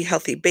 happy,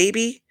 healthy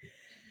baby.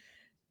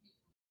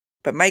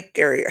 But Mike,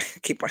 Gary,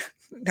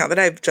 now that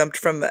I've jumped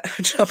from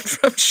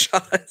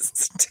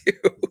Shaw's to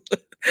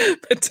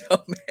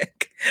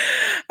Potomac.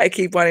 I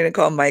keep wanting to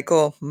call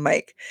Michael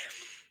Mike,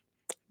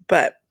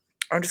 but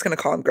I'm just gonna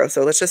call him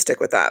Grosso. Let's just stick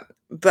with that.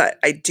 But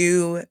I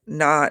do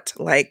not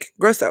like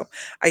Grosso.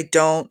 I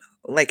don't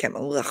like him.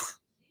 Ugh.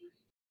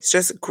 It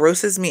just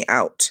grosses me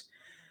out.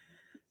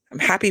 I'm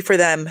happy for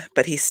them,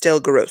 but he's still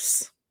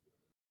gross.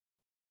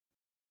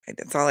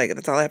 That's all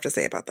I have to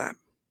say about that.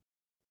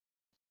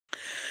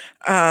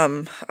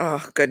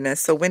 Oh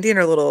goodness. So Wendy and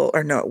her little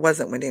or no, it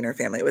wasn't Wendy and her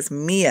family. It was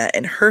Mia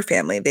and her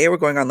family. They were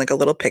going on like a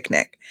little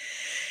picnic.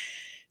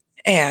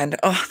 And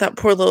oh, that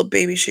poor little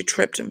baby, she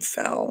tripped and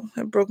fell.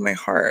 It broke my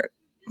heart.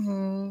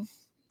 Mm.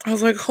 I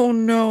was like, "Oh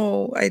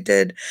no." I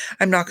did.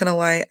 I'm not gonna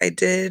lie. I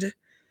did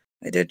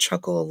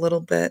chuckle a little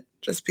bit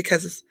just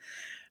because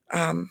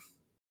um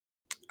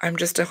I'm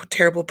just a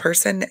terrible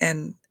person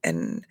and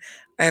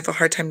I have a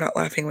hard time not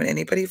laughing when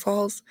anybody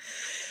falls.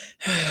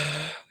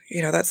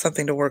 That's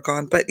something to work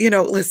on. But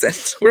listen,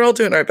 we're all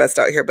doing our best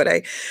out here. But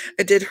I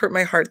did hurt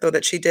my heart though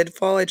that she did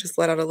fall. I just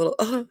let out a little,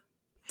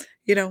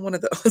 one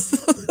of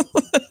those.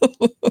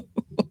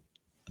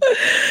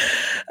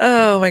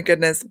 Oh my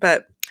goodness.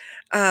 But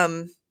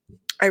um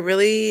I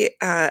really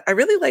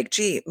like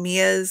G,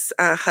 Mia's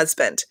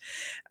husband.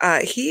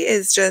 He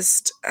is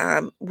just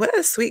what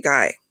a sweet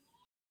guy.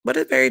 What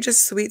a very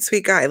just sweet,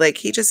 sweet guy. Like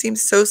he just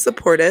seems so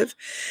supportive.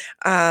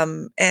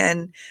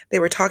 And they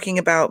were talking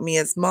about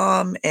Mia's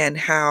mom and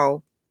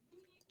how,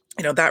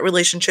 that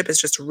relationship is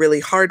just really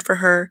hard for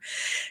her.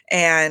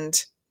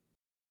 And,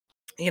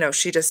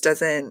 she just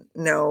doesn't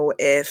know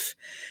if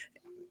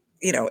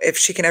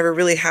she can ever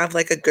really have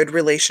like a good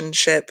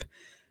relationship,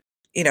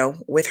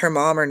 with her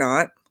mom or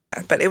not.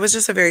 But it was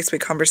just a very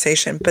sweet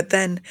conversation. But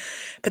then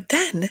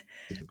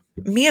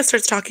Mia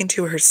starts talking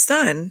to her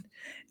son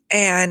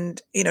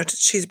and,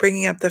 she's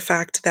bringing up the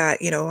fact that,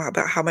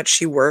 about how much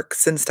she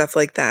works and stuff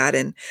like that.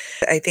 And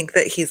I think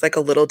that he's like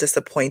a little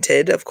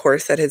disappointed, of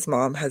course, that his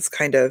mom has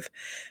kind of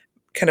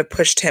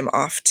pushed him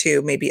off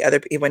to maybe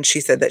when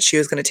she said that she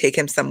was going to take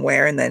him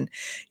somewhere and then,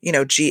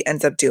 G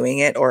ends up doing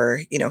it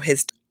or,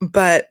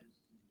 but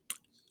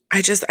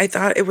I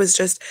thought it was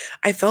just,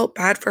 I felt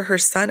bad for her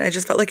son. I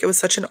just felt like it was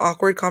such an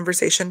awkward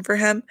conversation for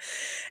him.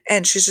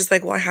 And she's just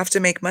like, "Well, I have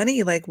to make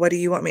money. Like, what do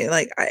you want me?"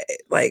 I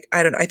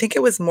don't know. I think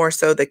it was more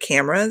so the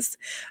cameras.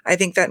 I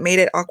think that made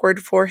it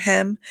awkward for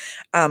him,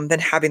 than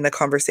having the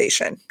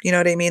conversation. You know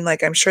what I mean?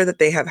 Like, I'm sure that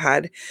they have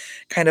had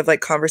kind of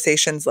like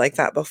conversations like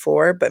that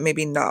before, but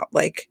maybe not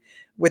like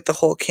with the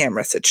whole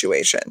camera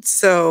situation.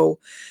 So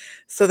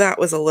that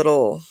was a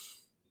little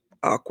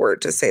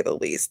awkward to say the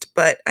least.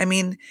 But I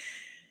mean,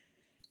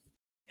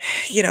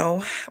 you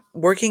know,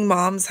 working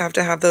moms have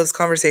to have those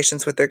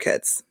conversations with their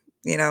kids.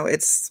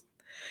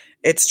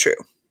 It's true.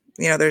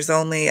 There's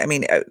only I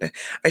mean,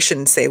 I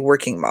shouldn't say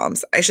working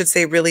moms. I should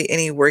say really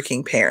any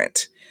working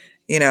parent.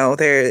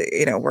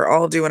 We're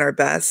all doing our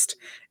best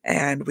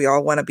and we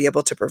all want to be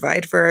able to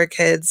provide for our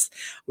kids.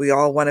 We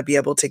all want to be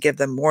able to give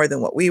them more than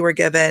what we were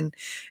given,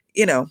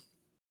 you know,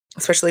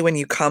 especially when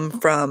you come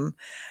from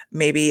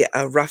maybe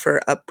a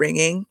rougher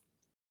upbringing.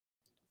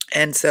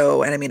 And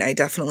I mean, I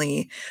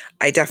definitely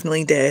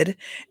did.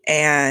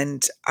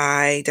 And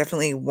I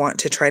definitely want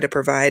to try to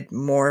provide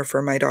more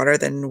for my daughter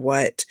than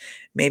what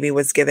maybe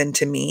was given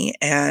to me.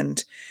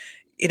 And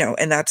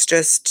that's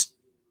just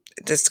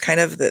kind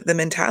of the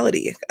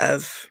mentality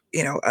of,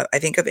 I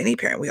think of any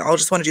parent. We all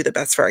just want to do the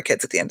best for our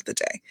kids at the end of the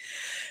day.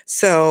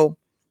 So,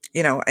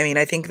 I mean,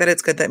 I think that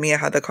it's good that Mia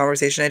had the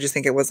conversation. I just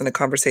think it wasn't a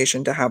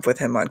conversation to have with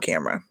him on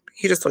camera.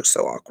 He just looked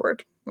so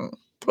awkward. Poor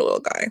little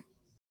guy.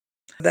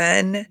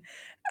 Then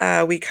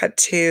we cut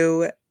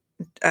to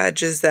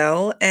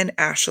Giselle and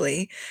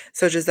Ashley.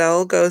 So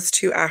Giselle goes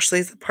to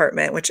Ashley's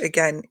apartment, which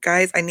again,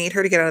 guys, I need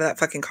her to get out of that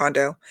fucking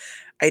condo.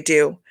 I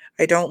do.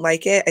 I don't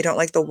like it. I don't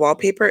like the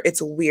wallpaper.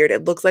 It's weird.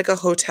 It looks like a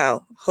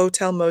hotel,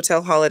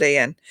 motel, Holiday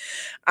Inn.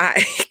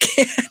 I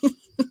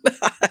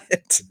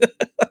cannot.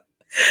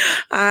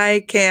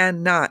 I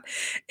cannot.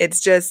 It's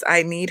just,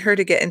 I need her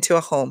to get into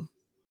a home.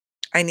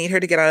 I need her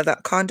to get out of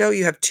that condo.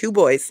 You have two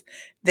boys.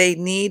 They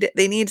need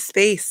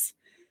space.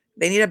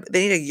 They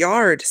need a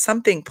yard,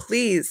 something,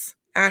 please.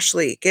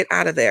 Ashley, get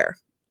out of there.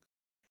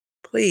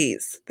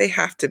 Please. They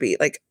have to be.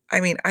 Like,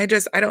 I mean, I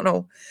don't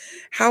know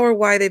how or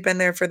why they've been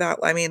there for that.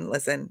 I mean,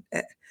 listen,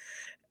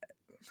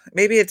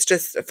 maybe it's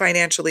just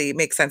financially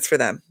makes sense for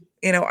them.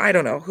 I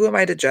don't know. Who am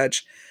I to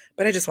judge?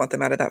 But I just want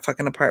them out of that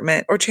fucking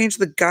apartment or change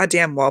the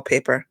goddamn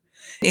wallpaper.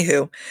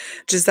 Anywho,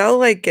 Giselle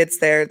like gets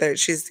there,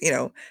 she's,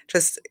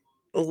 just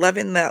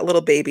loving that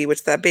little baby,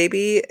 which that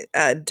baby,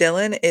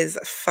 Dylan is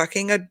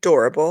fucking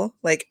adorable.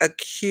 Like a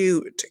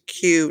cute,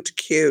 cute,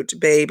 cute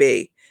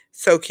baby.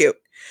 So cute.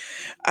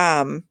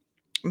 Um,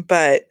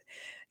 but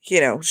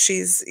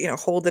she's,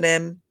 holding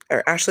him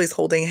or Ashley's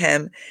holding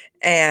him,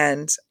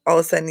 and all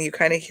of a sudden you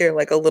kind of hear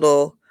like a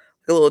little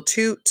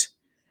toot,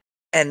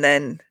 and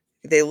then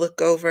they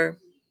look over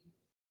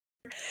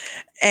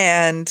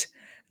and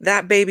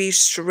that baby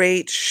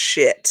straight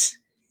shit.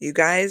 You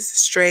guys,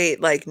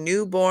 straight like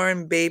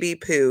newborn baby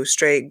poo,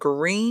 straight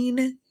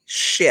green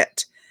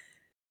shit.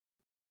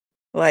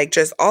 like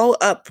just all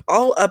up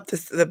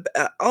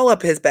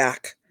his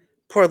back.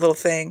 Poor little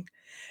thing.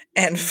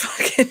 And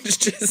fucking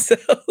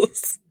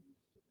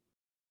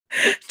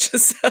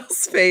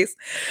Giselle's face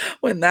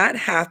when that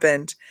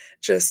happened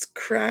just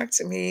cracked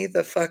me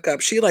the fuck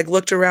up. She like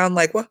looked around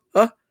like, what?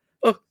 Oh,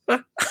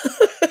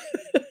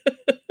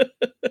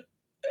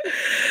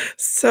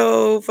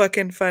 so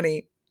fucking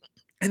funny.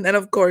 And then,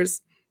 of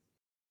course,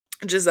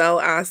 Giselle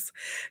asks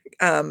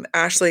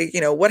Ashley,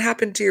 what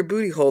happened to your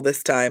booty hole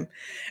this time?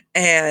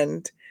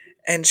 And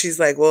she's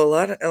like, well,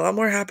 a lot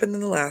more happened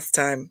than the last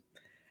time.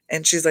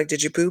 And she's like,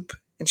 did you poop?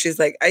 And she's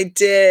like, I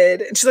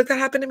did. And she's like, that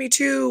happened to me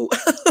too.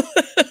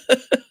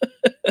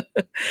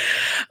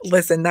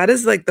 Listen, that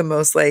is like the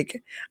most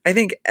like I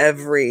think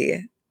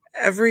every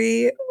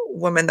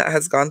woman that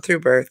has gone through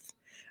birth,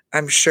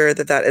 I'm sure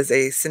that that is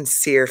a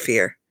sincere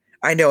fear.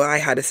 I know I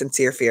had a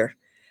sincere fear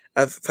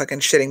of fucking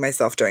shitting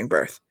myself during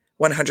birth.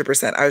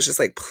 100%. I was just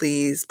like,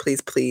 please,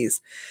 please, please,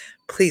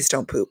 please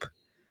don't poop.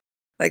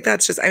 Like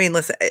that's just I mean,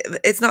 listen,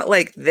 it's not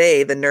like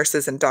the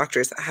nurses and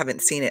doctors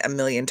haven't seen it a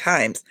million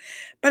times,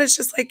 but it's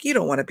just like you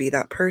don't want to be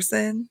that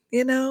person,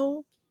 you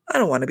know? I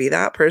don't want to be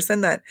that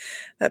person that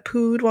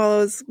pooed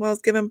while I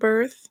was giving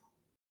birth.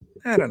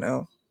 I don't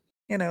know.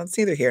 It's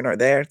neither here nor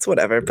there. It's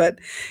whatever. But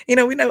we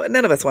know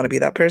none of us want to be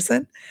that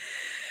person.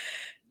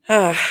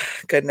 Ah,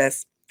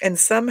 goodness. And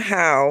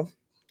somehow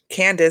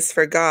Candace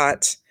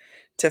forgot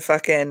to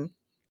fucking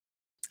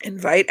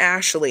invite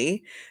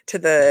Ashley to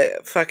the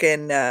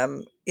fucking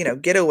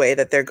getaway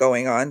that they're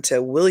going on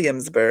to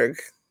Williamsburg,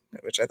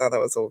 which I thought that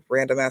was a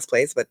random ass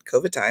place, but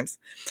COVID times.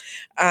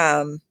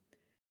 Um,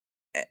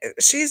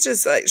 she's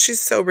just like she's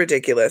so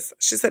ridiculous.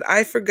 She said,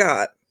 "I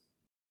forgot."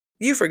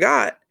 You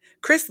forgot.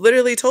 Chris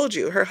literally told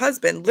you. Her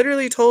husband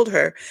literally told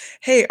her,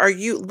 "Hey, are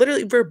you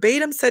literally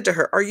verbatim said to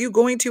her, are you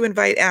going to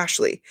invite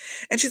Ashley?"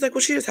 And she's like, "Well,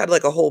 she just had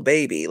like a whole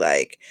baby."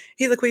 Like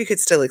he's like, "Well, you could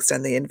still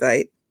extend the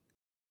invite."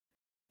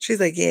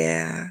 She's like,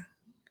 "Yeah."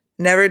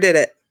 Never did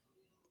it.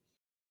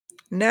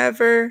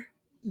 Never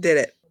did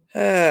it.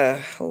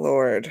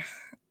 Lord.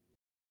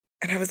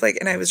 And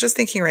I was just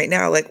thinking right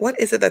now, like, what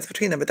is it that's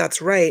between them? But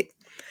that's right.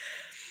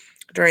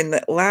 During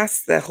the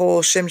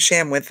whole shim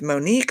sham with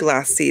Monique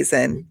last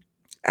season,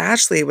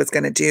 Ashley was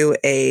going to do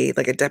a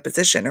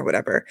deposition or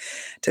whatever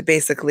to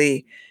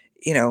basically,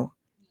 you know,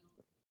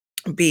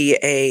 be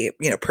a,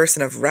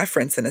 person of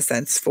reference in a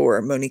sense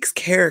for Monique's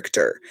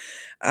character,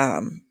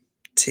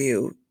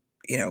 to,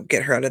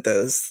 get her out of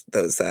those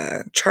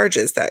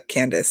charges that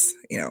Candace,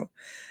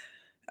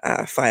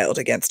 filed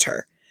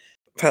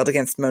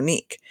against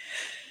Monique.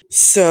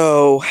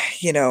 So,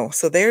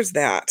 so there's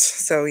that.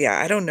 So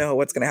yeah, I don't know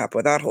what's going to happen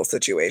with that whole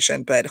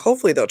situation, but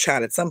hopefully they'll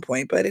chat at some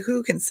point, but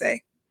who can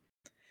say?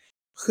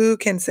 Who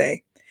can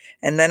say?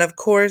 And then of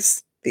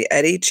course, the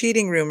Eddie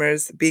cheating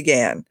rumors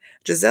began.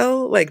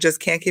 Giselle like just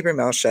can't keep her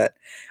mouth shut.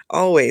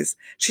 Always.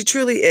 She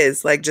truly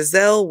is like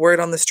Giselle word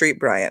on the street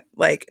Bryant.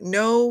 Like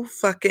no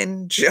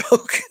fucking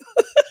joke.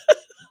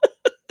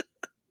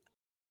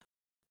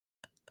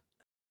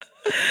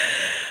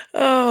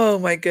 Oh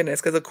my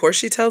goodness, because of course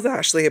she tells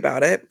Ashley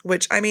about it,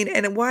 which I mean,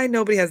 and why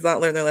nobody has not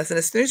learned their lesson.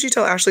 As soon as you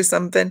tell Ashley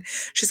something,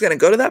 she's gonna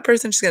go to that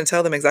person, she's gonna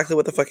tell them exactly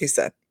what the fuck you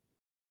said.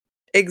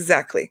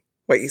 Exactly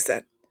what you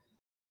said.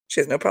 She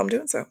has no problem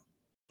doing so.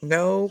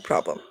 No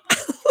problem.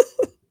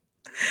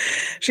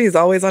 She's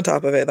always on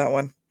top of it, that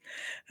one.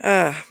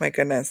 Ah, my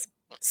goodness.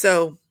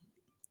 So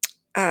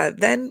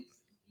then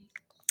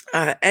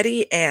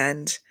Eddie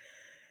and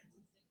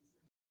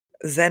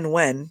Zen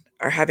Wen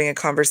are having a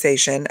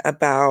conversation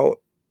about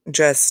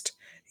just,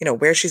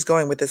 where she's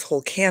going with this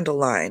whole candle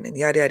line and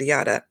yada, yada,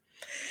 yada.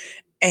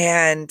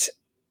 And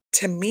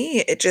to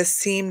me, it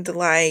seemed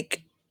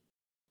like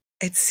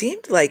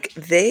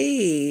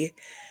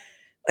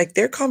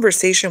their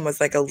conversation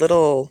was like a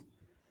little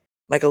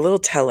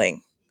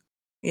telling,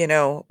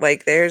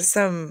 like there's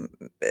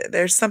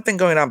something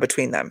going on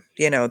between them,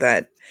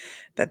 that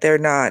they're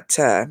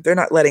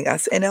not letting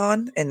us in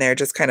on, and they're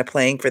just kind of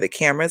playing for the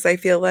cameras, I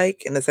feel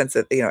like, in the sense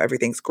that,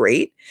 everything's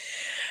great.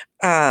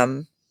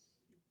 Um,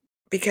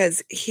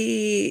 because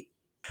he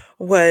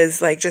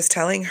was like just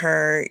telling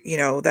her,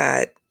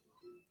 that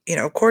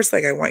of course,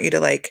 like, I want you to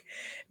like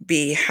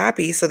be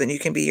happy so that you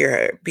can be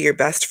your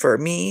best for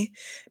me,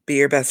 be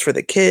your best for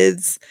the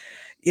kids.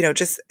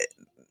 Just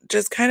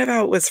kind of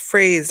how it was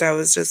phrased. I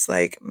was just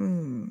like,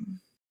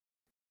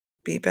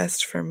 be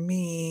best for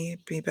me,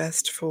 be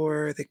best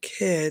for the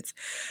kids.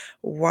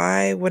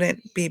 Why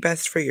wouldn't be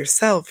best for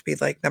yourself be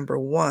like number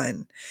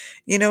one?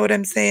 You know what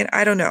I'm saying?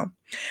 I don't know.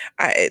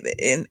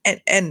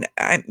 And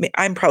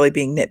I'm probably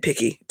being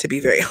nitpicky, to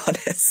be very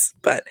honest,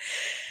 but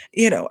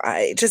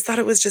I just thought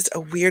it was just a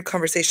weird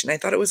conversation. I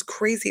thought it was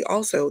crazy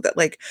also that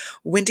like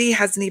Wendy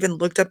hasn't even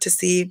looked up to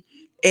see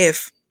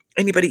if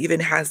anybody even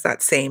has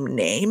that same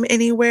name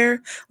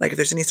anywhere, like if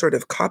there's any sort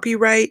of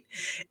copyright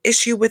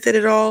issue with it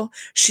at all.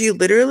 She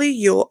literally,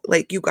 you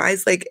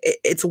guys, like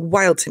it's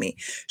wild to me.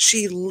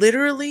 She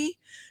literally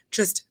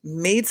just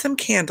made some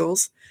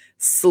candles,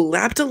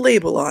 slapped a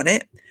label on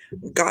it,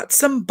 got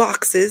some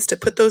boxes to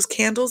put those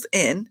candles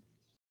in,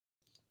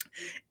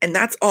 And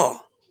that's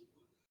all.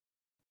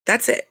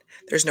 That's it.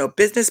 There's no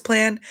business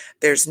plan.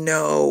 There's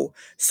no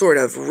sort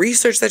of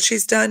research that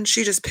she's done.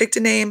 She just picked a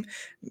name,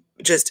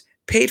 just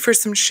paid for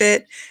some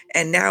shit,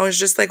 and now is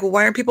just like, well,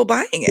 why aren't people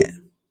buying it?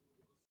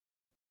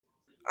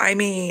 I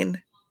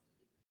mean,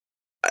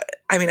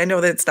 I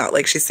know that it's not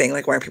like she's saying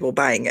like, why aren't people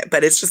buying it?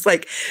 But it's just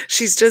like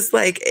she's just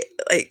like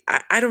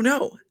I don't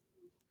know.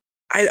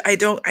 I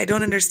don't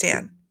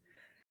understand.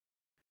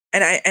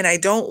 And I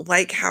don't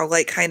like how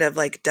like kind of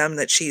like dumb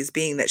that she's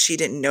being, that she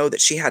didn't know that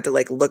she had to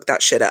like look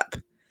that shit up.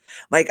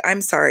 Like,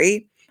 I'm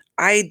sorry.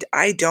 I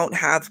don't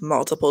have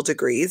multiple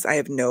degrees. I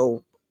have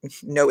no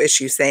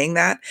issue saying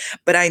that,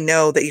 but I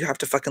know that you have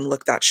to fucking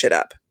look that shit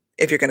up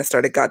if you're going to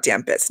start a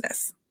goddamn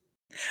business.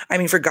 I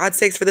mean, for God's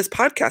sakes, for this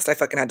podcast, I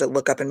fucking had to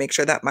look up and make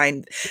sure that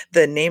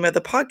the name of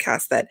the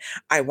podcast that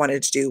I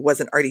wanted to do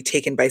wasn't already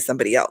taken by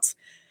somebody else.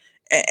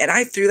 And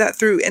I threw that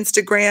through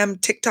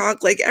Instagram,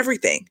 TikTok, like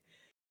everything.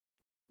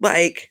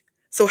 Like,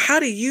 so how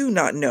do you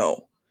not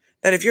know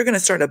that if you're going to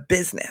start a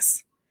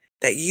business,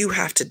 that you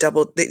have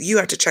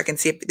to check and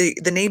see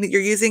if the name that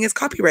you're using is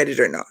copyrighted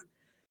or not?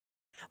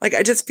 Like,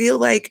 I just feel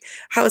like,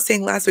 how I was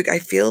saying last week, I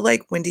feel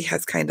like Wendy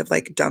has kind of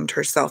like dumbed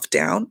herself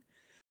down.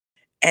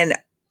 And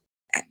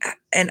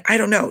and I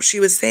don't know. She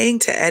was saying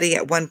to Eddie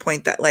at one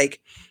point that like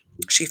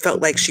she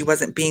felt like she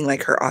wasn't being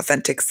like her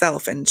authentic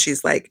self. And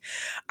she's like,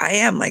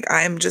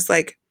 I'm just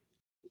like,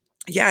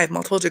 yeah, I have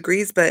multiple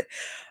degrees, but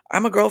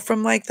I'm a girl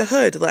from like the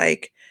hood.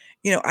 Like,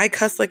 I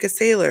cuss like a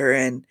sailor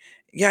and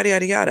yada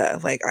yada yada.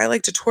 Like, I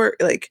like to twerk.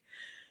 Like,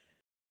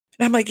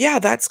 and I'm like, yeah,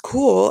 that's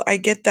cool. I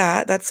get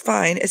that. That's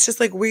fine. It's just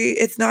like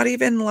it's not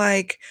even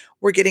like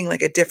we're getting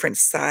like a different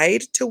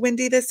side to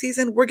Wendy this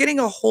season. We're getting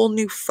a whole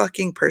new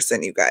fucking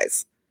person, you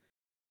guys.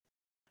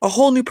 A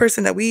whole new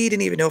person that we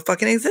didn't even know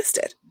fucking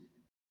existed.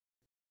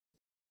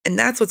 And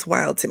that's what's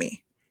wild to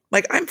me.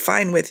 Like, I'm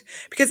fine with,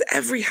 because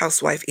every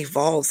housewife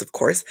evolves, of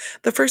course.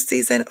 The first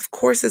season, of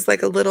course, is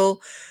like a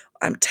little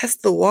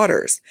test the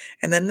waters.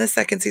 And then the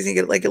second season, you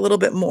get like a little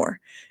bit more,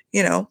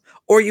 you know?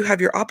 Or you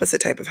have your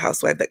opposite type of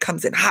housewife that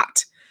comes in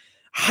hot,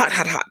 hot,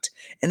 hot, hot,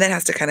 and then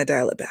has to kind of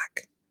dial it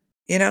back,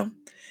 you know?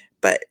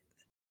 But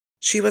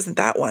she wasn't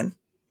that one,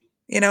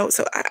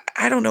 So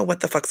I don't know what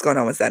the fuck's going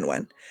on with Zen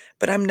One,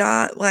 but I'm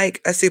not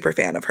like a super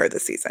fan of her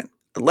this season.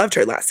 I loved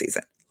her last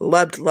season.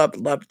 Loved, loved,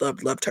 loved,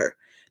 loved, loved her.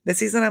 This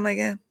season, I'm like,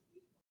 yeah,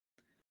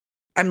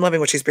 I'm loving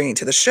what she's bringing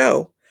to the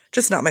show.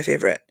 Just not my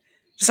favorite.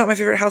 Just not my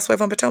favorite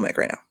housewife on Potomac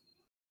right now.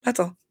 That's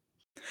all.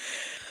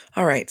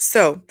 All right.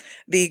 So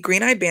the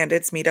Green Eyed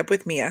Bandits meet up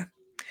with Mia.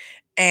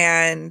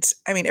 And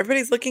I mean,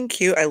 everybody's looking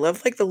cute. I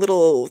love like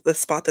the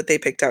spot that they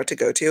picked out to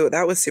go to.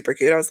 That was super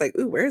cute. I was like,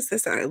 ooh, where is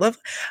this at?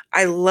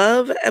 I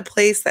love a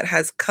place that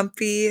has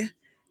comfy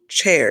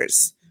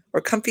chairs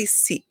or comfy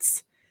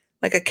seats,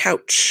 like a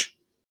couch,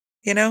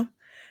 you know?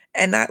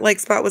 And that like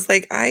spot was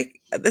like,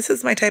 this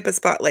is my type of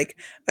spot, like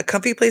a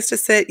comfy place to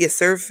sit. You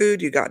serve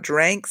food, you got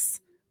drinks.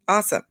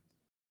 Awesome.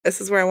 This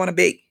is where I want to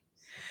be.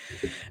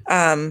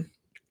 Um,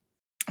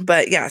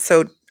 but yeah,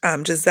 so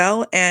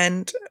Giselle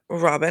and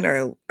Robin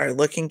are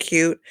looking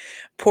cute.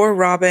 Poor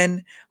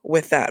Robin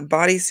with that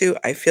bodysuit.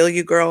 I feel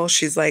you, girl.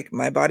 She's like,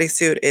 my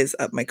bodysuit is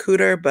up my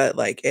cooter, but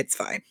like it's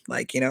fine.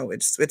 Like,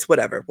 it's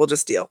whatever. We'll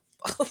just deal.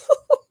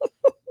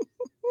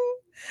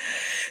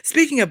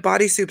 Speaking of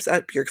bodysuits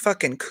up your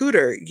fucking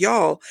cooter,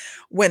 y'all,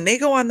 when they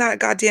go on that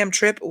goddamn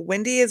trip,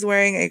 Wendy is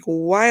wearing a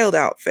wild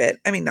outfit.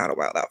 I mean, not a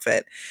wild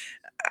outfit.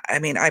 I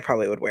mean, I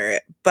probably would wear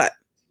it, but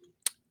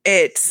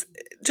it's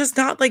just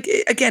not like,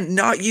 again,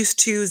 not used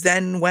to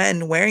Zen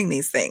Wen wearing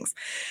these things.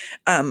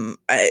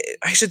 I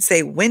should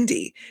say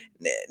Wendy.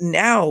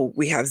 Now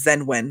we have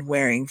Zen Wen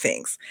wearing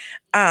things.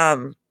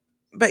 But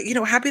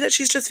happy that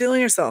she's just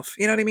feeling herself.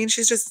 You know what I mean?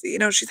 She's just,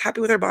 she's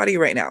happy with her body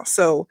right now.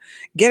 So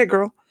get it,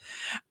 girl.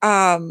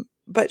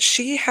 But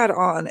she had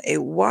on a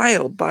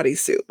wild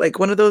bodysuit, like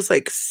one of those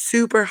like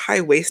super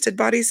high-waisted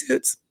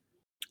bodysuits.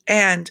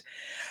 And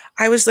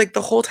I was like,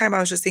 the whole time I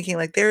was just thinking,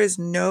 like, there's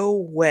no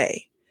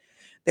way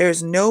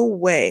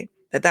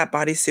that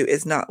bodysuit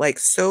is not like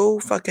so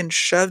fucking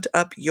shoved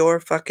up your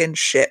fucking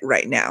shit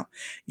right now.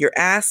 Your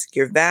ass,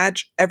 your vag,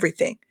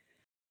 everything.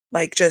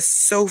 Like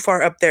just so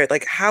far up there.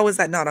 Like, how is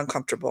that not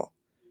uncomfortable?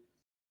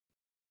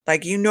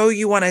 Like, you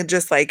want to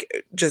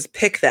just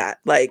pick that.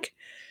 Like,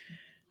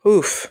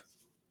 oof,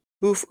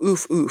 oof,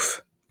 oof,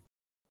 oof.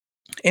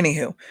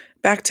 Anywho,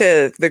 back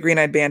to the Green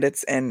Eyed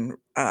Bandits and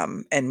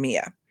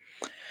Mia.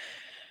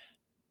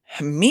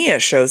 Mia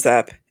shows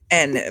up,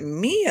 and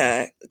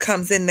Mia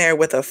comes in there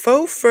with a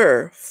faux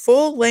fur,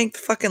 full length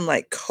fucking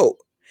like coat,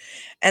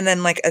 and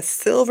then like a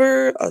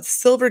silver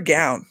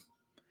gown.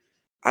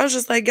 I was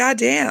just like, God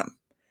damn.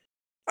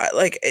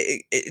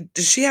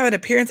 Does she have an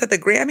appearance at the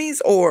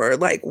Grammys, or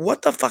like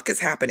what the fuck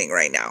is happening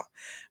right now?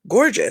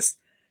 Gorgeous.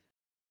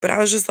 But I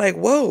was just like,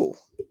 whoa,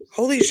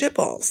 holy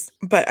shitballs.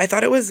 But I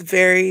thought it was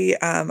very,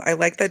 I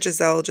like that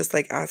Giselle just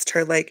like asked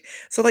her, like,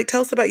 so like,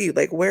 tell us about you.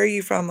 Like, where are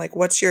you from? Like,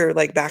 what's your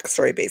like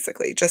backstory,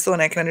 basically, just so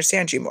then I can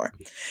understand you more.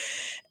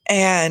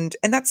 And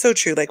that's so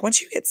true. Like,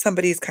 once you get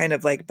somebody's kind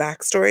of like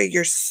backstory,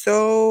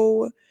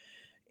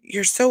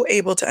 you're so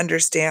able to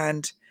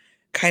understand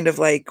kind of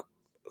like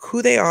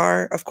who they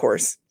are, of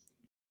course,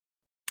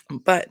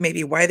 but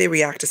maybe why they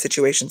react to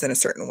situations in a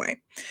certain way.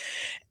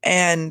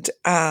 And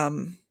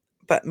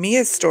but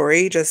Mia's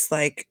story just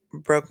like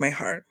broke my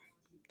heart.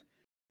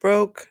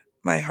 Broke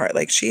my heart.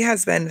 Like she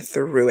has been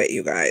through it,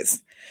 you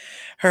guys.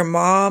 Her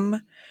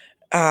mom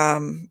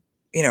um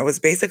was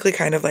basically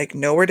kind of like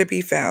nowhere to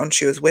be found.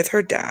 She was with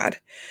her dad,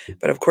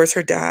 but of course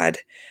her dad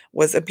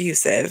was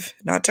abusive,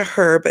 not to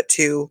her, but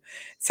to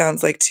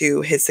sounds like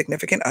to his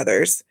significant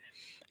others.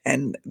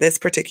 And this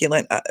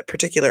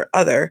particular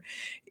other,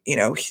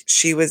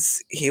 he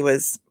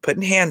was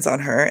putting hands on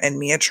her, and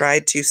Mia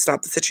tried to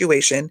stop the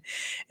situation,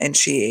 and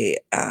she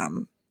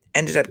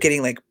ended up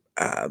getting like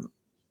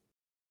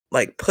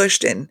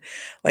pushed, and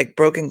like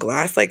broken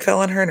glass like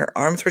fell on her, and her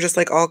arms were just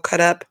like all cut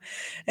up.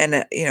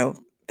 And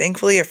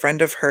thankfully a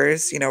friend of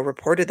hers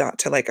reported that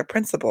to like a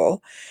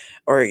principal,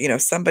 or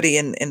somebody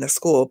in the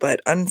school, but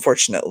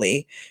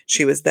unfortunately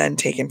she was then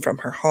taken from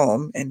her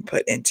home and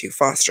put into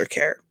foster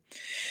care.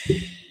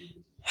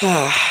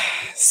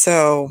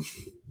 So,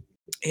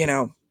 you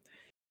know,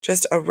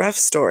 just a rough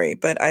story,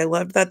 but I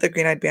loved that the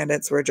Green Eyed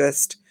Bandits were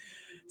just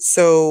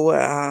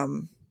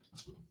so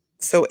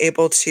so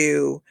able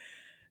to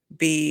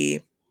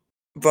be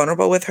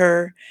vulnerable with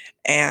her,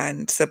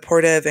 and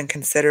supportive and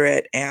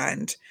considerate,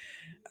 and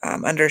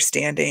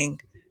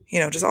understanding,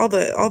 just all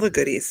the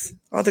goodies,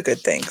 all the good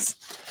things.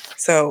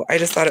 So I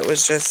thought it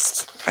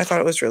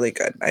was really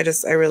good.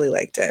 I really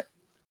liked it.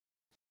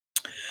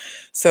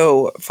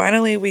 So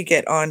finally, we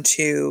get on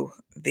to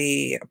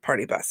the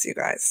party bus, you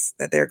guys,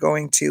 that they're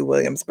going to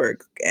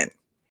Williamsburg in.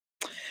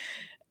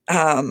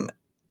 Um,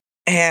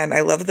 and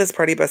I love that this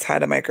party bus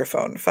had a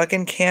microphone.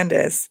 Fucking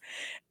Candace,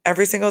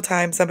 every single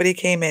time somebody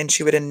came in,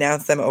 she would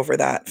announce them over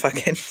that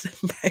fucking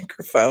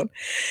microphone.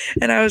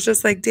 And I was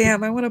just like,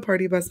 damn, I want a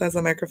party bus that has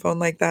a microphone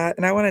like that.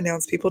 And I want to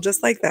announce people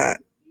just like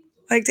that.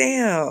 Like,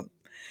 damn.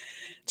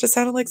 Just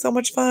sounded like so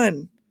much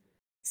fun.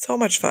 So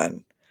much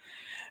fun.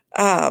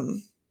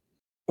 Um,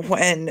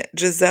 when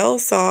Giselle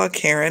saw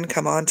Karen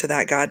come on to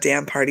that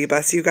goddamn party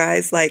bus, you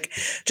guys, like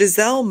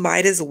Giselle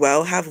might as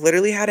well have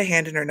literally had a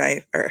hand in her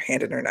knife, or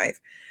hand in her knife.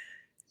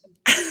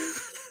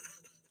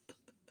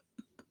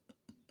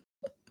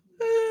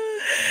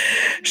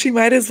 She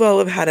might as well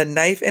have had a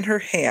knife in her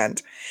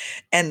hand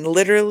and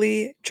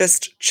literally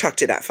just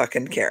chucked it at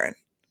fucking Karen.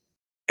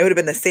 It would have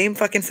been the same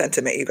fucking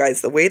sentiment, you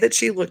guys. The way that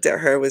she looked at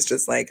her was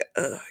just like,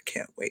 ugh, I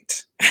can't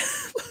wait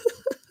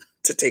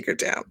to take her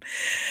down.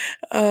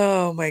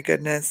 Oh my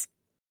goodness.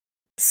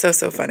 So,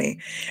 so funny.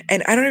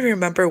 And I don't even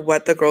remember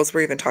what the girls were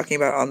even talking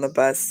about on the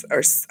bus,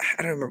 or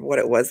I don't remember what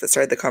it was that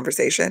started the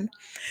conversation.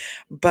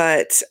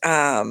 But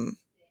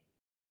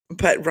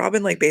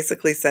Robin like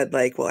basically said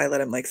like, well, I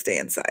let him like stay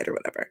inside or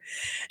whatever.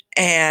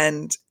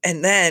 And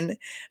then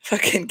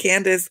fucking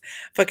Candace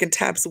fucking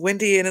taps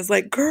Wendy and is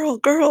like, girl,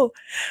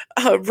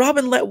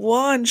 Robin let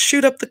Juan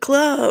shoot up the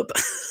club.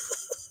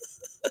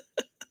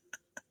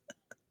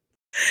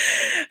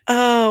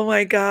 Oh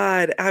my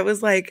God. I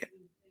was like,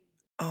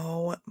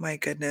 oh my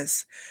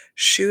goodness,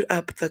 shoot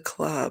up the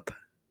club.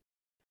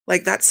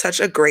 Like, that's such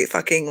a great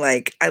fucking,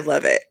 like, I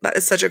love it. That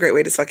is such a great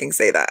way to fucking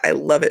say that. I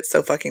love it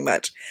so fucking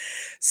much.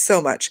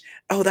 So much.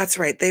 Oh, that's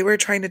right. They were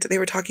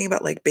talking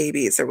about like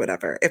babies or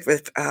whatever. If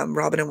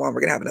Robin and Juan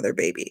were gonna have another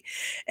baby.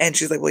 And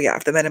she's like, well, yeah,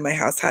 if the men in my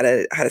house had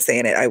a say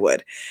in it, I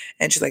would.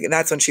 And she's like, and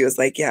that's when she was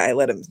like, yeah, I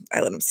let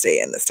him stay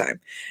in this time.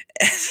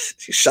 And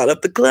she shut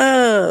up the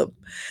club.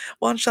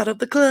 Juan shut up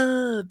the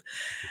club.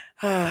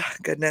 Ah,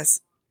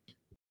 goodness.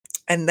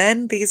 And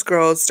then these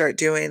girls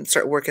start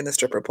working the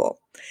stripper pole.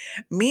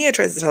 Mia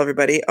tries to tell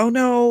everybody, "Oh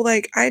no,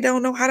 like I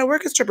don't know how to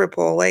work a stripper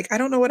pole. Like I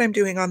don't know what I'm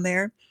doing on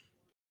there."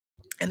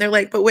 And they're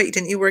like, "But wait,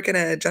 didn't you work in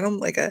a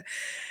in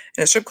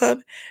a strip club?"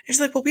 And she's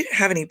like, "Well, we didn't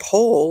have any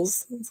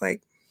poles." It's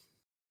like,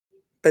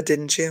 "But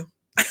didn't you?"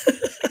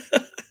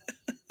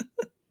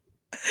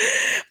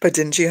 But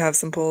didn't you have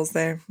some poles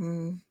there?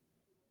 Hmm.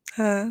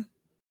 Huh?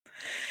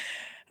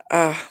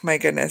 Oh my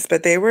goodness.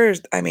 But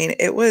I mean,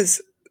 it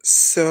was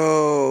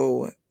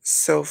so,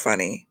 so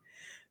funny.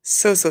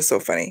 So, so, so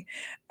funny.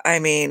 I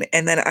mean,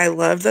 and then I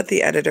love that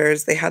the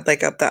editors, they had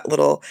like up that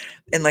little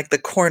in like the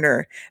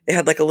corner, they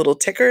had like a little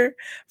ticker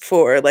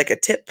for like a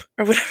tip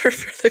or whatever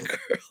for the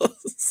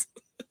girls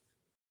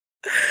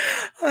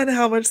on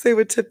how much they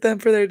would tip them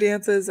for their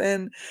dances.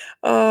 And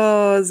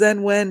oh,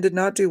 Zen Wen did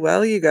not do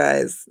well, you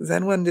guys.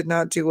 Zen Wen did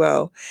not do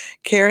well.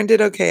 Karen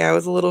did okay. I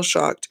was a little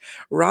shocked.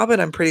 Robin,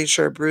 I'm pretty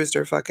sure bruised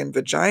her fucking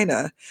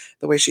vagina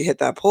the way she hit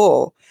that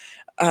pole.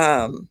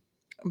 Um,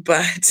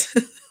 but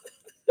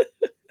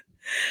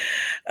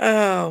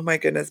Oh my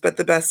goodness, but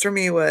the best for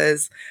me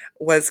was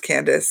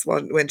Candace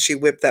when she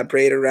whipped that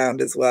braid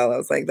around as well. I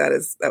was like, that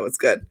was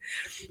good.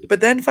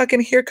 But then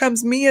fucking here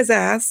comes Mia's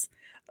ass,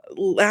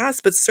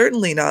 last but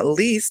certainly not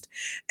least,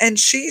 and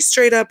she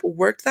straight up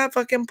worked that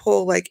fucking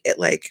pole like it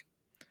like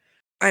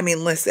I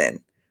mean,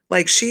 listen,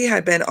 like she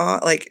had been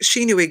on like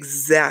she knew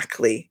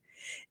exactly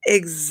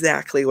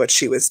what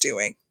she was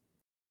doing.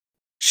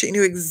 She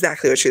knew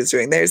exactly what she was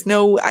doing.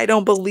 I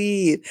don't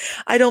believe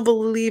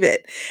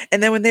it.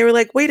 And then when they were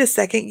like, wait a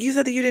second, you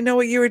said that you didn't know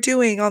what you were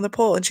doing on the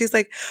pole. And she's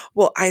like,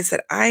 well, I said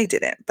I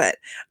didn't, but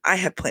I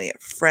have plenty of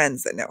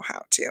friends that know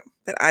how to,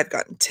 that I've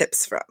gotten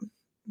tips from.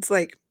 It's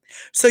like,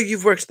 so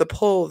you've worked the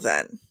pole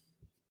then.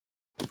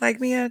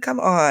 Like, Mia, come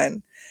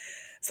on.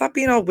 Stop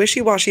being all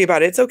wishy-washy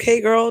about it. It's okay,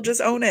 girl.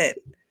 Just own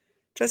it.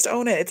 Just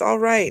own it. It's all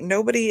right.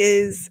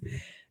 Nobody's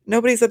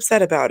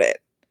upset about it.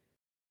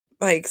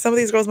 Like, some of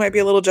these girls might be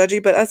a little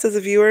judgy, but us as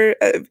a viewer,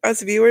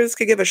 us viewers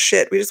could give a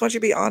shit. We just want you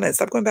to be honest.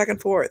 Stop going back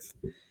and forth.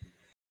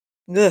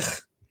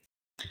 Ugh.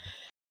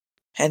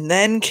 And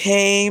then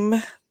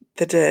came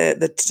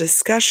the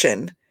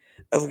discussion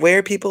of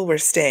where people were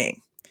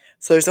staying.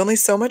 So there's only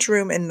so much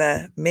room in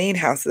the main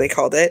house, they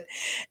called it,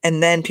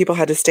 and then people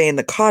had to stay in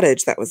the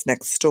cottage that was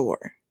next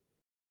door.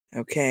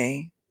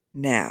 Okay,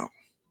 now,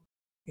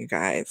 you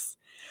guys,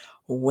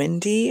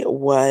 Wendy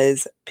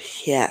was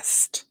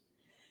pissed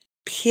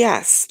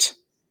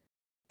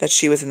that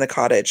she was in the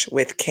cottage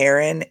with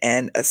Karen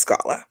and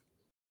Askale.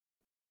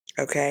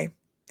 Okay.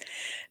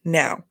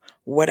 Now,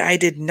 what I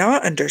did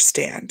not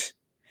understand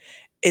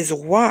is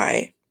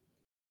why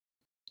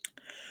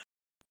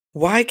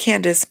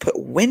Candace put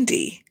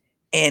Wendy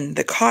in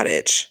the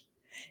cottage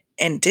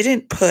and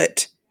didn't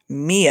put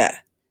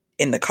Mia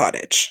in the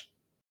cottage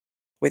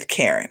with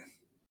Karen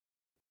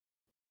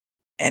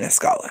and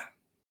Askale.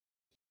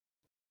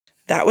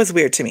 That was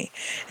weird to me.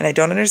 And I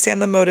don't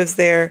understand the motives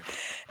there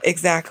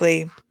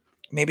exactly.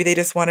 Maybe they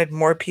just wanted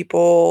more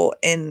people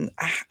in,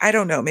 I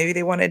don't know. Maybe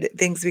they wanted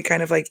things to be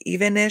kind of like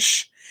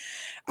even-ish.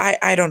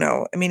 I don't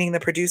know. Meaning the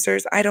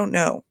producers. I don't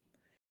know.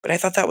 But I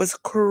thought that was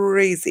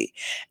crazy.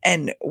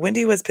 And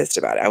Wendy was pissed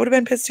about it. I would have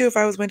been pissed too if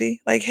I was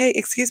Wendy. Like, hey,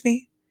 excuse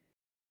me.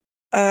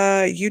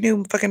 You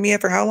knew fucking Mia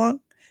for how long?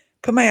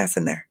 Put my ass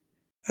in there.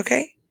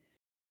 Okay?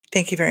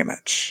 Thank you very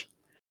much.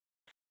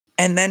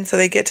 And then so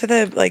they get to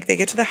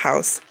the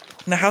house.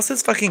 And the house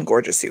is fucking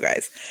gorgeous, you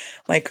guys.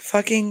 Like,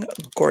 fucking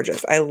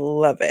gorgeous. I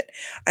love it.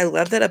 I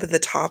love that up at the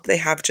top they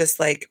have just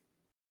like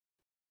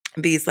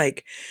these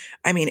like,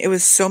 I mean, it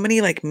was so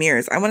many like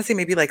mirrors. I want to say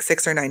maybe like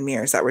 6 or 9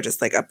 mirrors that were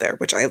just like up there,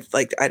 which I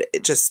like.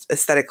 It just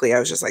aesthetically, I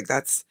was just like,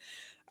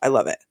 I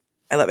love it.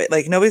 I love it.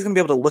 Like, nobody's gonna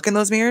be able to look in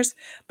those mirrors,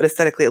 but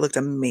aesthetically, it looked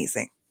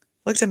amazing.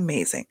 Looked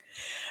amazing.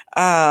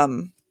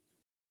 But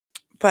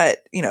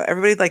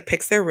everybody like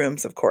picks their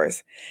rooms, of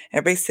course.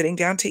 Everybody's sitting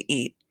down to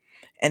eat,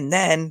 and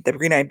then the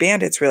Green Eyed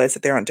Bandits realize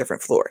that they're on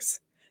different floors.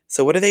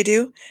 So what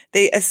do?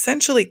 They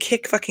essentially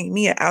kick fucking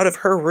Mia out of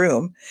her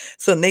room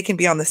so they can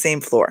be on the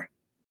same floor.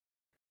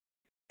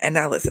 And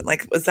now listen,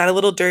 like, was that a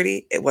little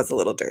dirty? It was a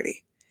little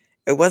dirty.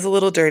 It was a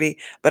little dirty,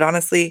 but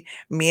honestly,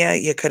 Mia,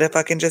 you could have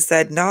fucking just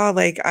said, nah,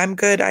 like, I'm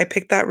good. I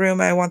picked that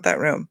room. I want that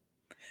room.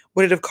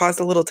 Would it have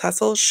caused a little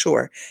tussle?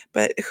 Sure.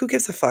 But who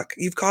gives a fuck?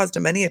 You've caused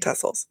many a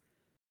tussles.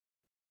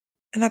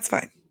 And that's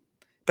fine.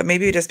 But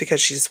maybe just because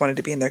she just wanted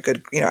to be in their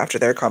good, after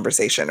their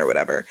conversation or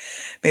whatever.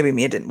 Maybe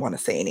Mia didn't want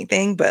to say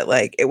anything, but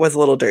like, it was a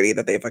little dirty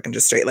that they fucking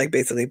just straight, like,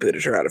 basically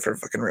booted her out of her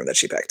fucking room that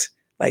she picked.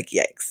 Like,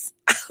 yikes.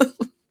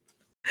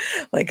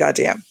 Like,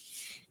 goddamn.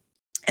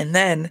 And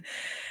then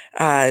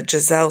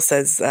Gizelle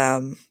says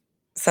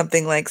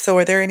something like, so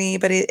are there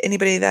anybody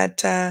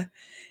that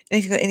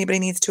anything that anybody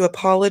needs to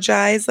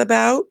apologize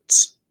about?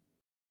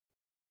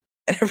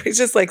 And everybody's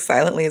just like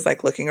silently is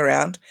like looking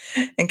around,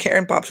 and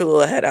Karen pops her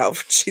little head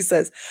out. She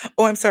says,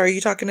 oh, I'm sorry, are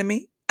you talking to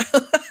me?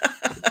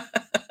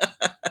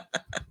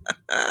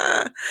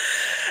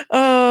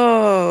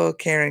 Oh,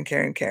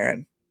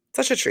 Karen.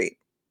 Such a treat,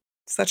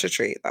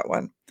 that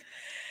one.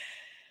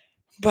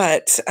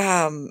 But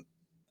I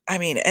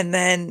mean, and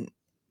then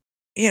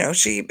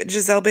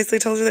Gizelle basically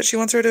tells her that she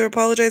wants her to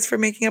apologize for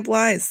making up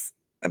lies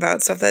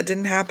about stuff that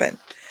didn't happen.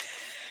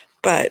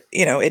 But,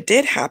 it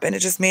did happen. It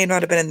just may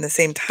not have been in the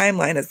same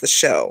timeline as the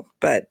show.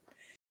 But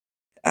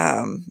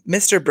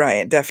Mr.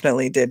 Bryant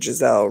definitely did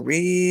Gizelle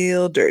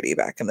real dirty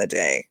back in the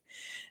day.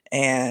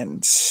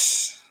 And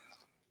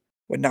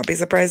would not be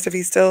surprised if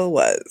he still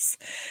was.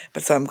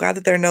 But so I'm glad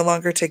that they're no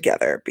longer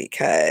together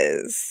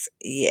because,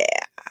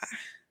 yeah,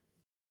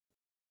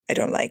 I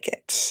don't like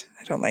it.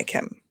 I don't like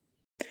him.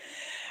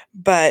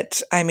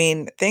 But I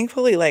mean,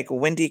 thankfully, like,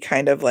 Wendy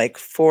kind of like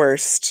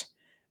forced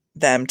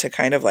them to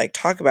kind of like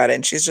talk about it.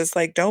 And she's just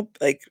like, don't,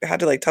 like,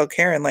 had to like tell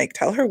Karen, like,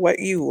 tell her what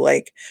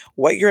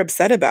you're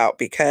upset about,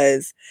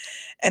 because,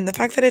 and the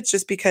fact that it's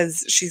just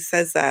because she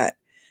says that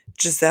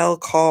Gizelle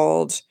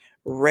called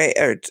Ray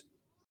or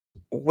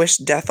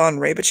wished death on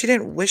Ray, but she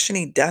didn't wish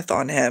any death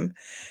on him.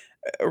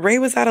 Ray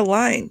was out of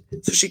line.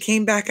 So she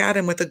came back at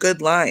him with a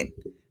good line.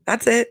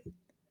 That's it.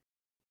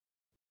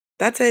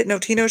 No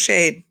tea, no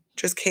shade.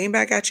 Just came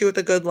back at you with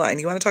a good line.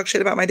 You want to talk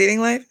shit about my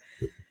dating life?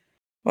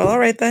 Well, all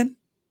right then.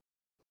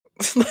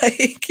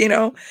 Like,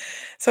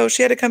 so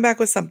she had to come back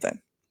with something.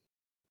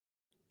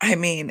 I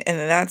mean, and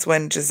that's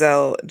when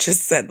Gizelle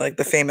just said, like,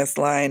 the famous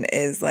line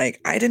is like,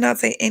 I did not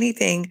say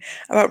anything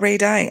about Ray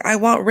dying. I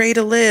want Ray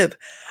to live.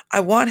 I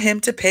want him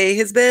to pay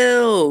his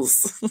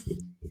bills.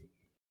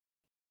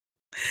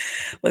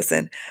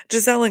 Listen,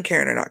 Gizelle and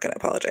Karen are not going to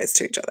apologize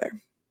to each other.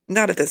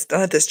 Not at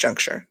this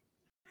juncture.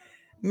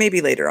 Maybe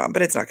later on,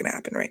 but it's not gonna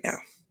happen right now.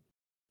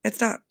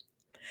 It's not.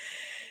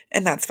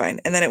 And that's fine.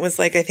 And then it was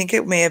like, I think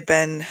that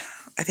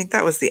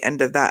was the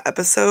end of that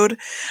episode.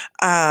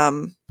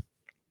 Um,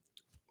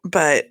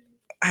 but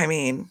I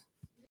mean,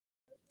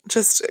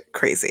 just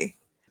crazy.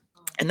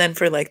 And then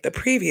for like the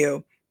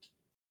preview,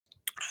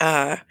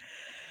 uh,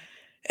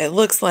 it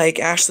looks like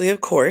Ashley,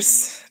 of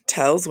course,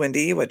 tells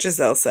Wendy what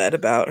Giselle said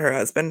about her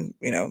husband,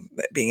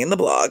 being in the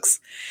blogs.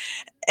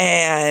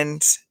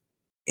 And,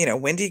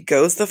 Wendy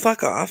goes the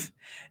fuck off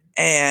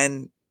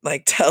and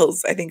like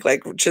tells, I think,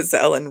 like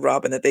Giselle and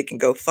Robin that they can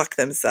go fuck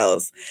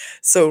themselves.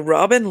 So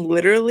Robin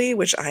literally,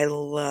 which I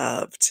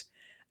loved,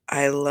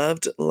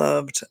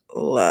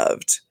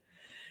 loved.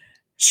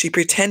 She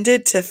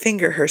pretended to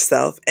finger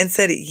herself and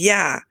said,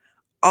 "Yeah,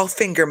 I'll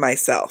finger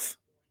myself."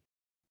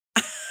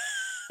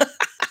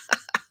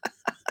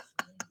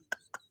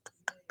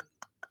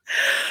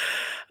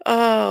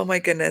 Oh my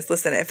goodness.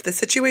 Listen, if the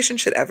situation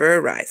should ever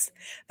arise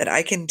that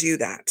I can do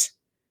that,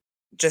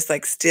 just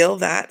like steal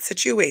that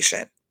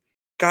situation,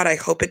 God, I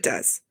hope it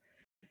does.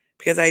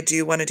 Because I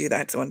do want to do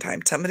that one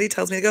time. Somebody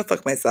tells me to go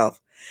fuck myself.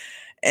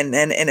 And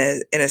then in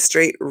a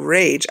straight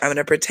rage, I'm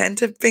gonna pretend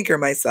to finger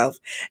myself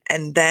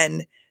and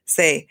then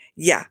say,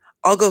 "Yeah,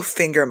 I'll go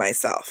finger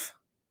myself."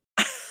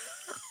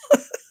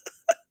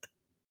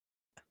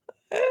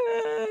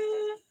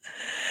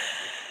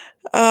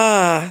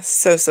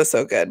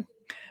 So good.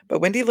 But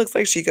Wendy looks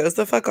like she goes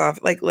the fuck off.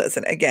 Like,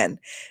 listen, again,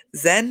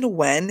 Zen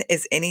Wen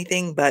is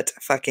anything but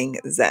fucking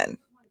Zen.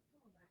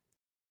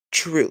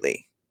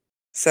 Truly.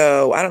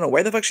 So I don't know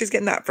where the fuck she's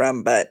getting that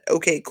from, but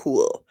okay,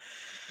 cool.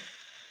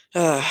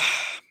 Ugh.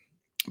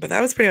 But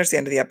that was pretty much the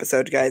end of the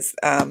episode, guys.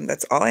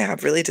 That's all I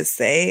have really to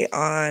say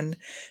on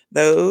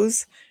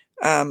those.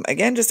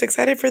 Again, just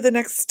excited for the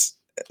next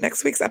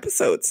week's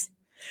episodes.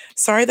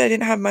 Sorry that I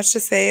didn't have much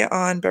to say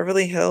on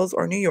Beverly Hills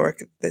or New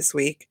York this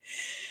week.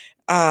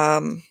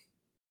 Um,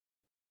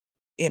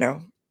 you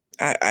know,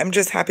 I'm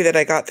just happy that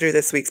I got through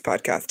this week's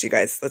podcast, you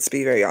guys. Let's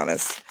be very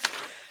honest.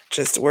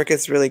 Just work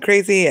is really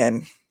crazy,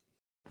 and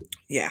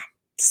yeah.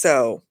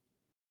 So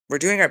we're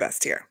doing our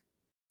best here.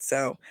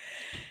 So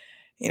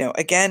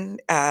again,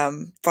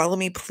 follow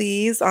me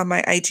please on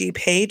my IG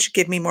page,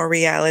 Give Me More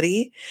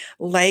Reality.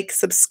 Like,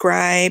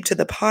 subscribe to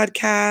the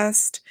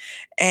podcast,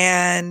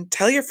 and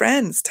tell your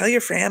friends, tell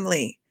your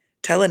family,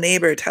 tell a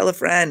neighbor, tell a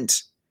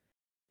friend.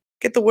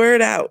 Get the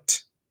word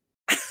out.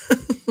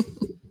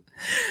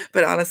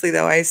 But honestly,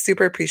 though, I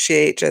super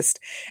appreciate just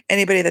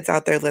anybody that's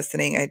out there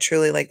listening. I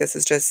truly this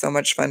is just so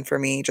much fun for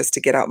me just to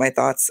get out my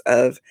thoughts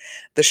of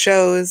the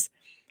shows,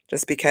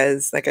 just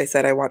because, like I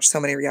said, I watch so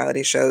many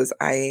reality shows.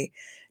 I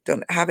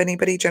don't have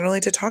anybody generally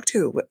to talk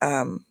to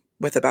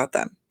with about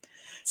them.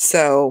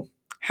 So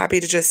happy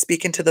to just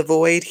speak into the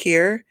void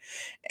here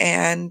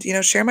and,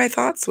 share my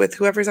thoughts with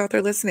whoever's out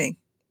there listening.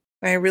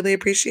 I really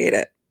appreciate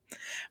it.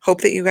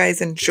 Hope that you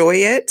guys enjoy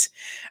it.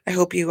 I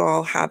hope you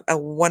all have a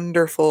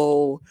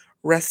wonderful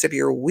rest of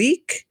your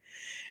week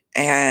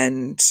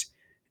and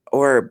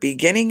or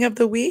beginning of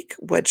the week,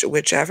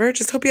 whichever.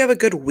 Just hope you have a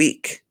good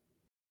week.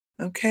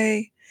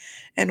 Okay?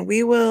 And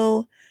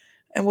we'll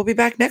be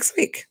back next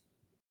week.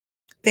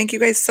 Thank you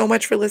guys so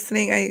much for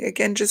listening. I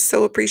again just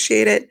so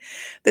appreciate it.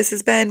 This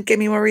has been Give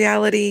Me More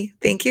Reality.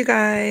 Thank you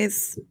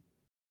guys.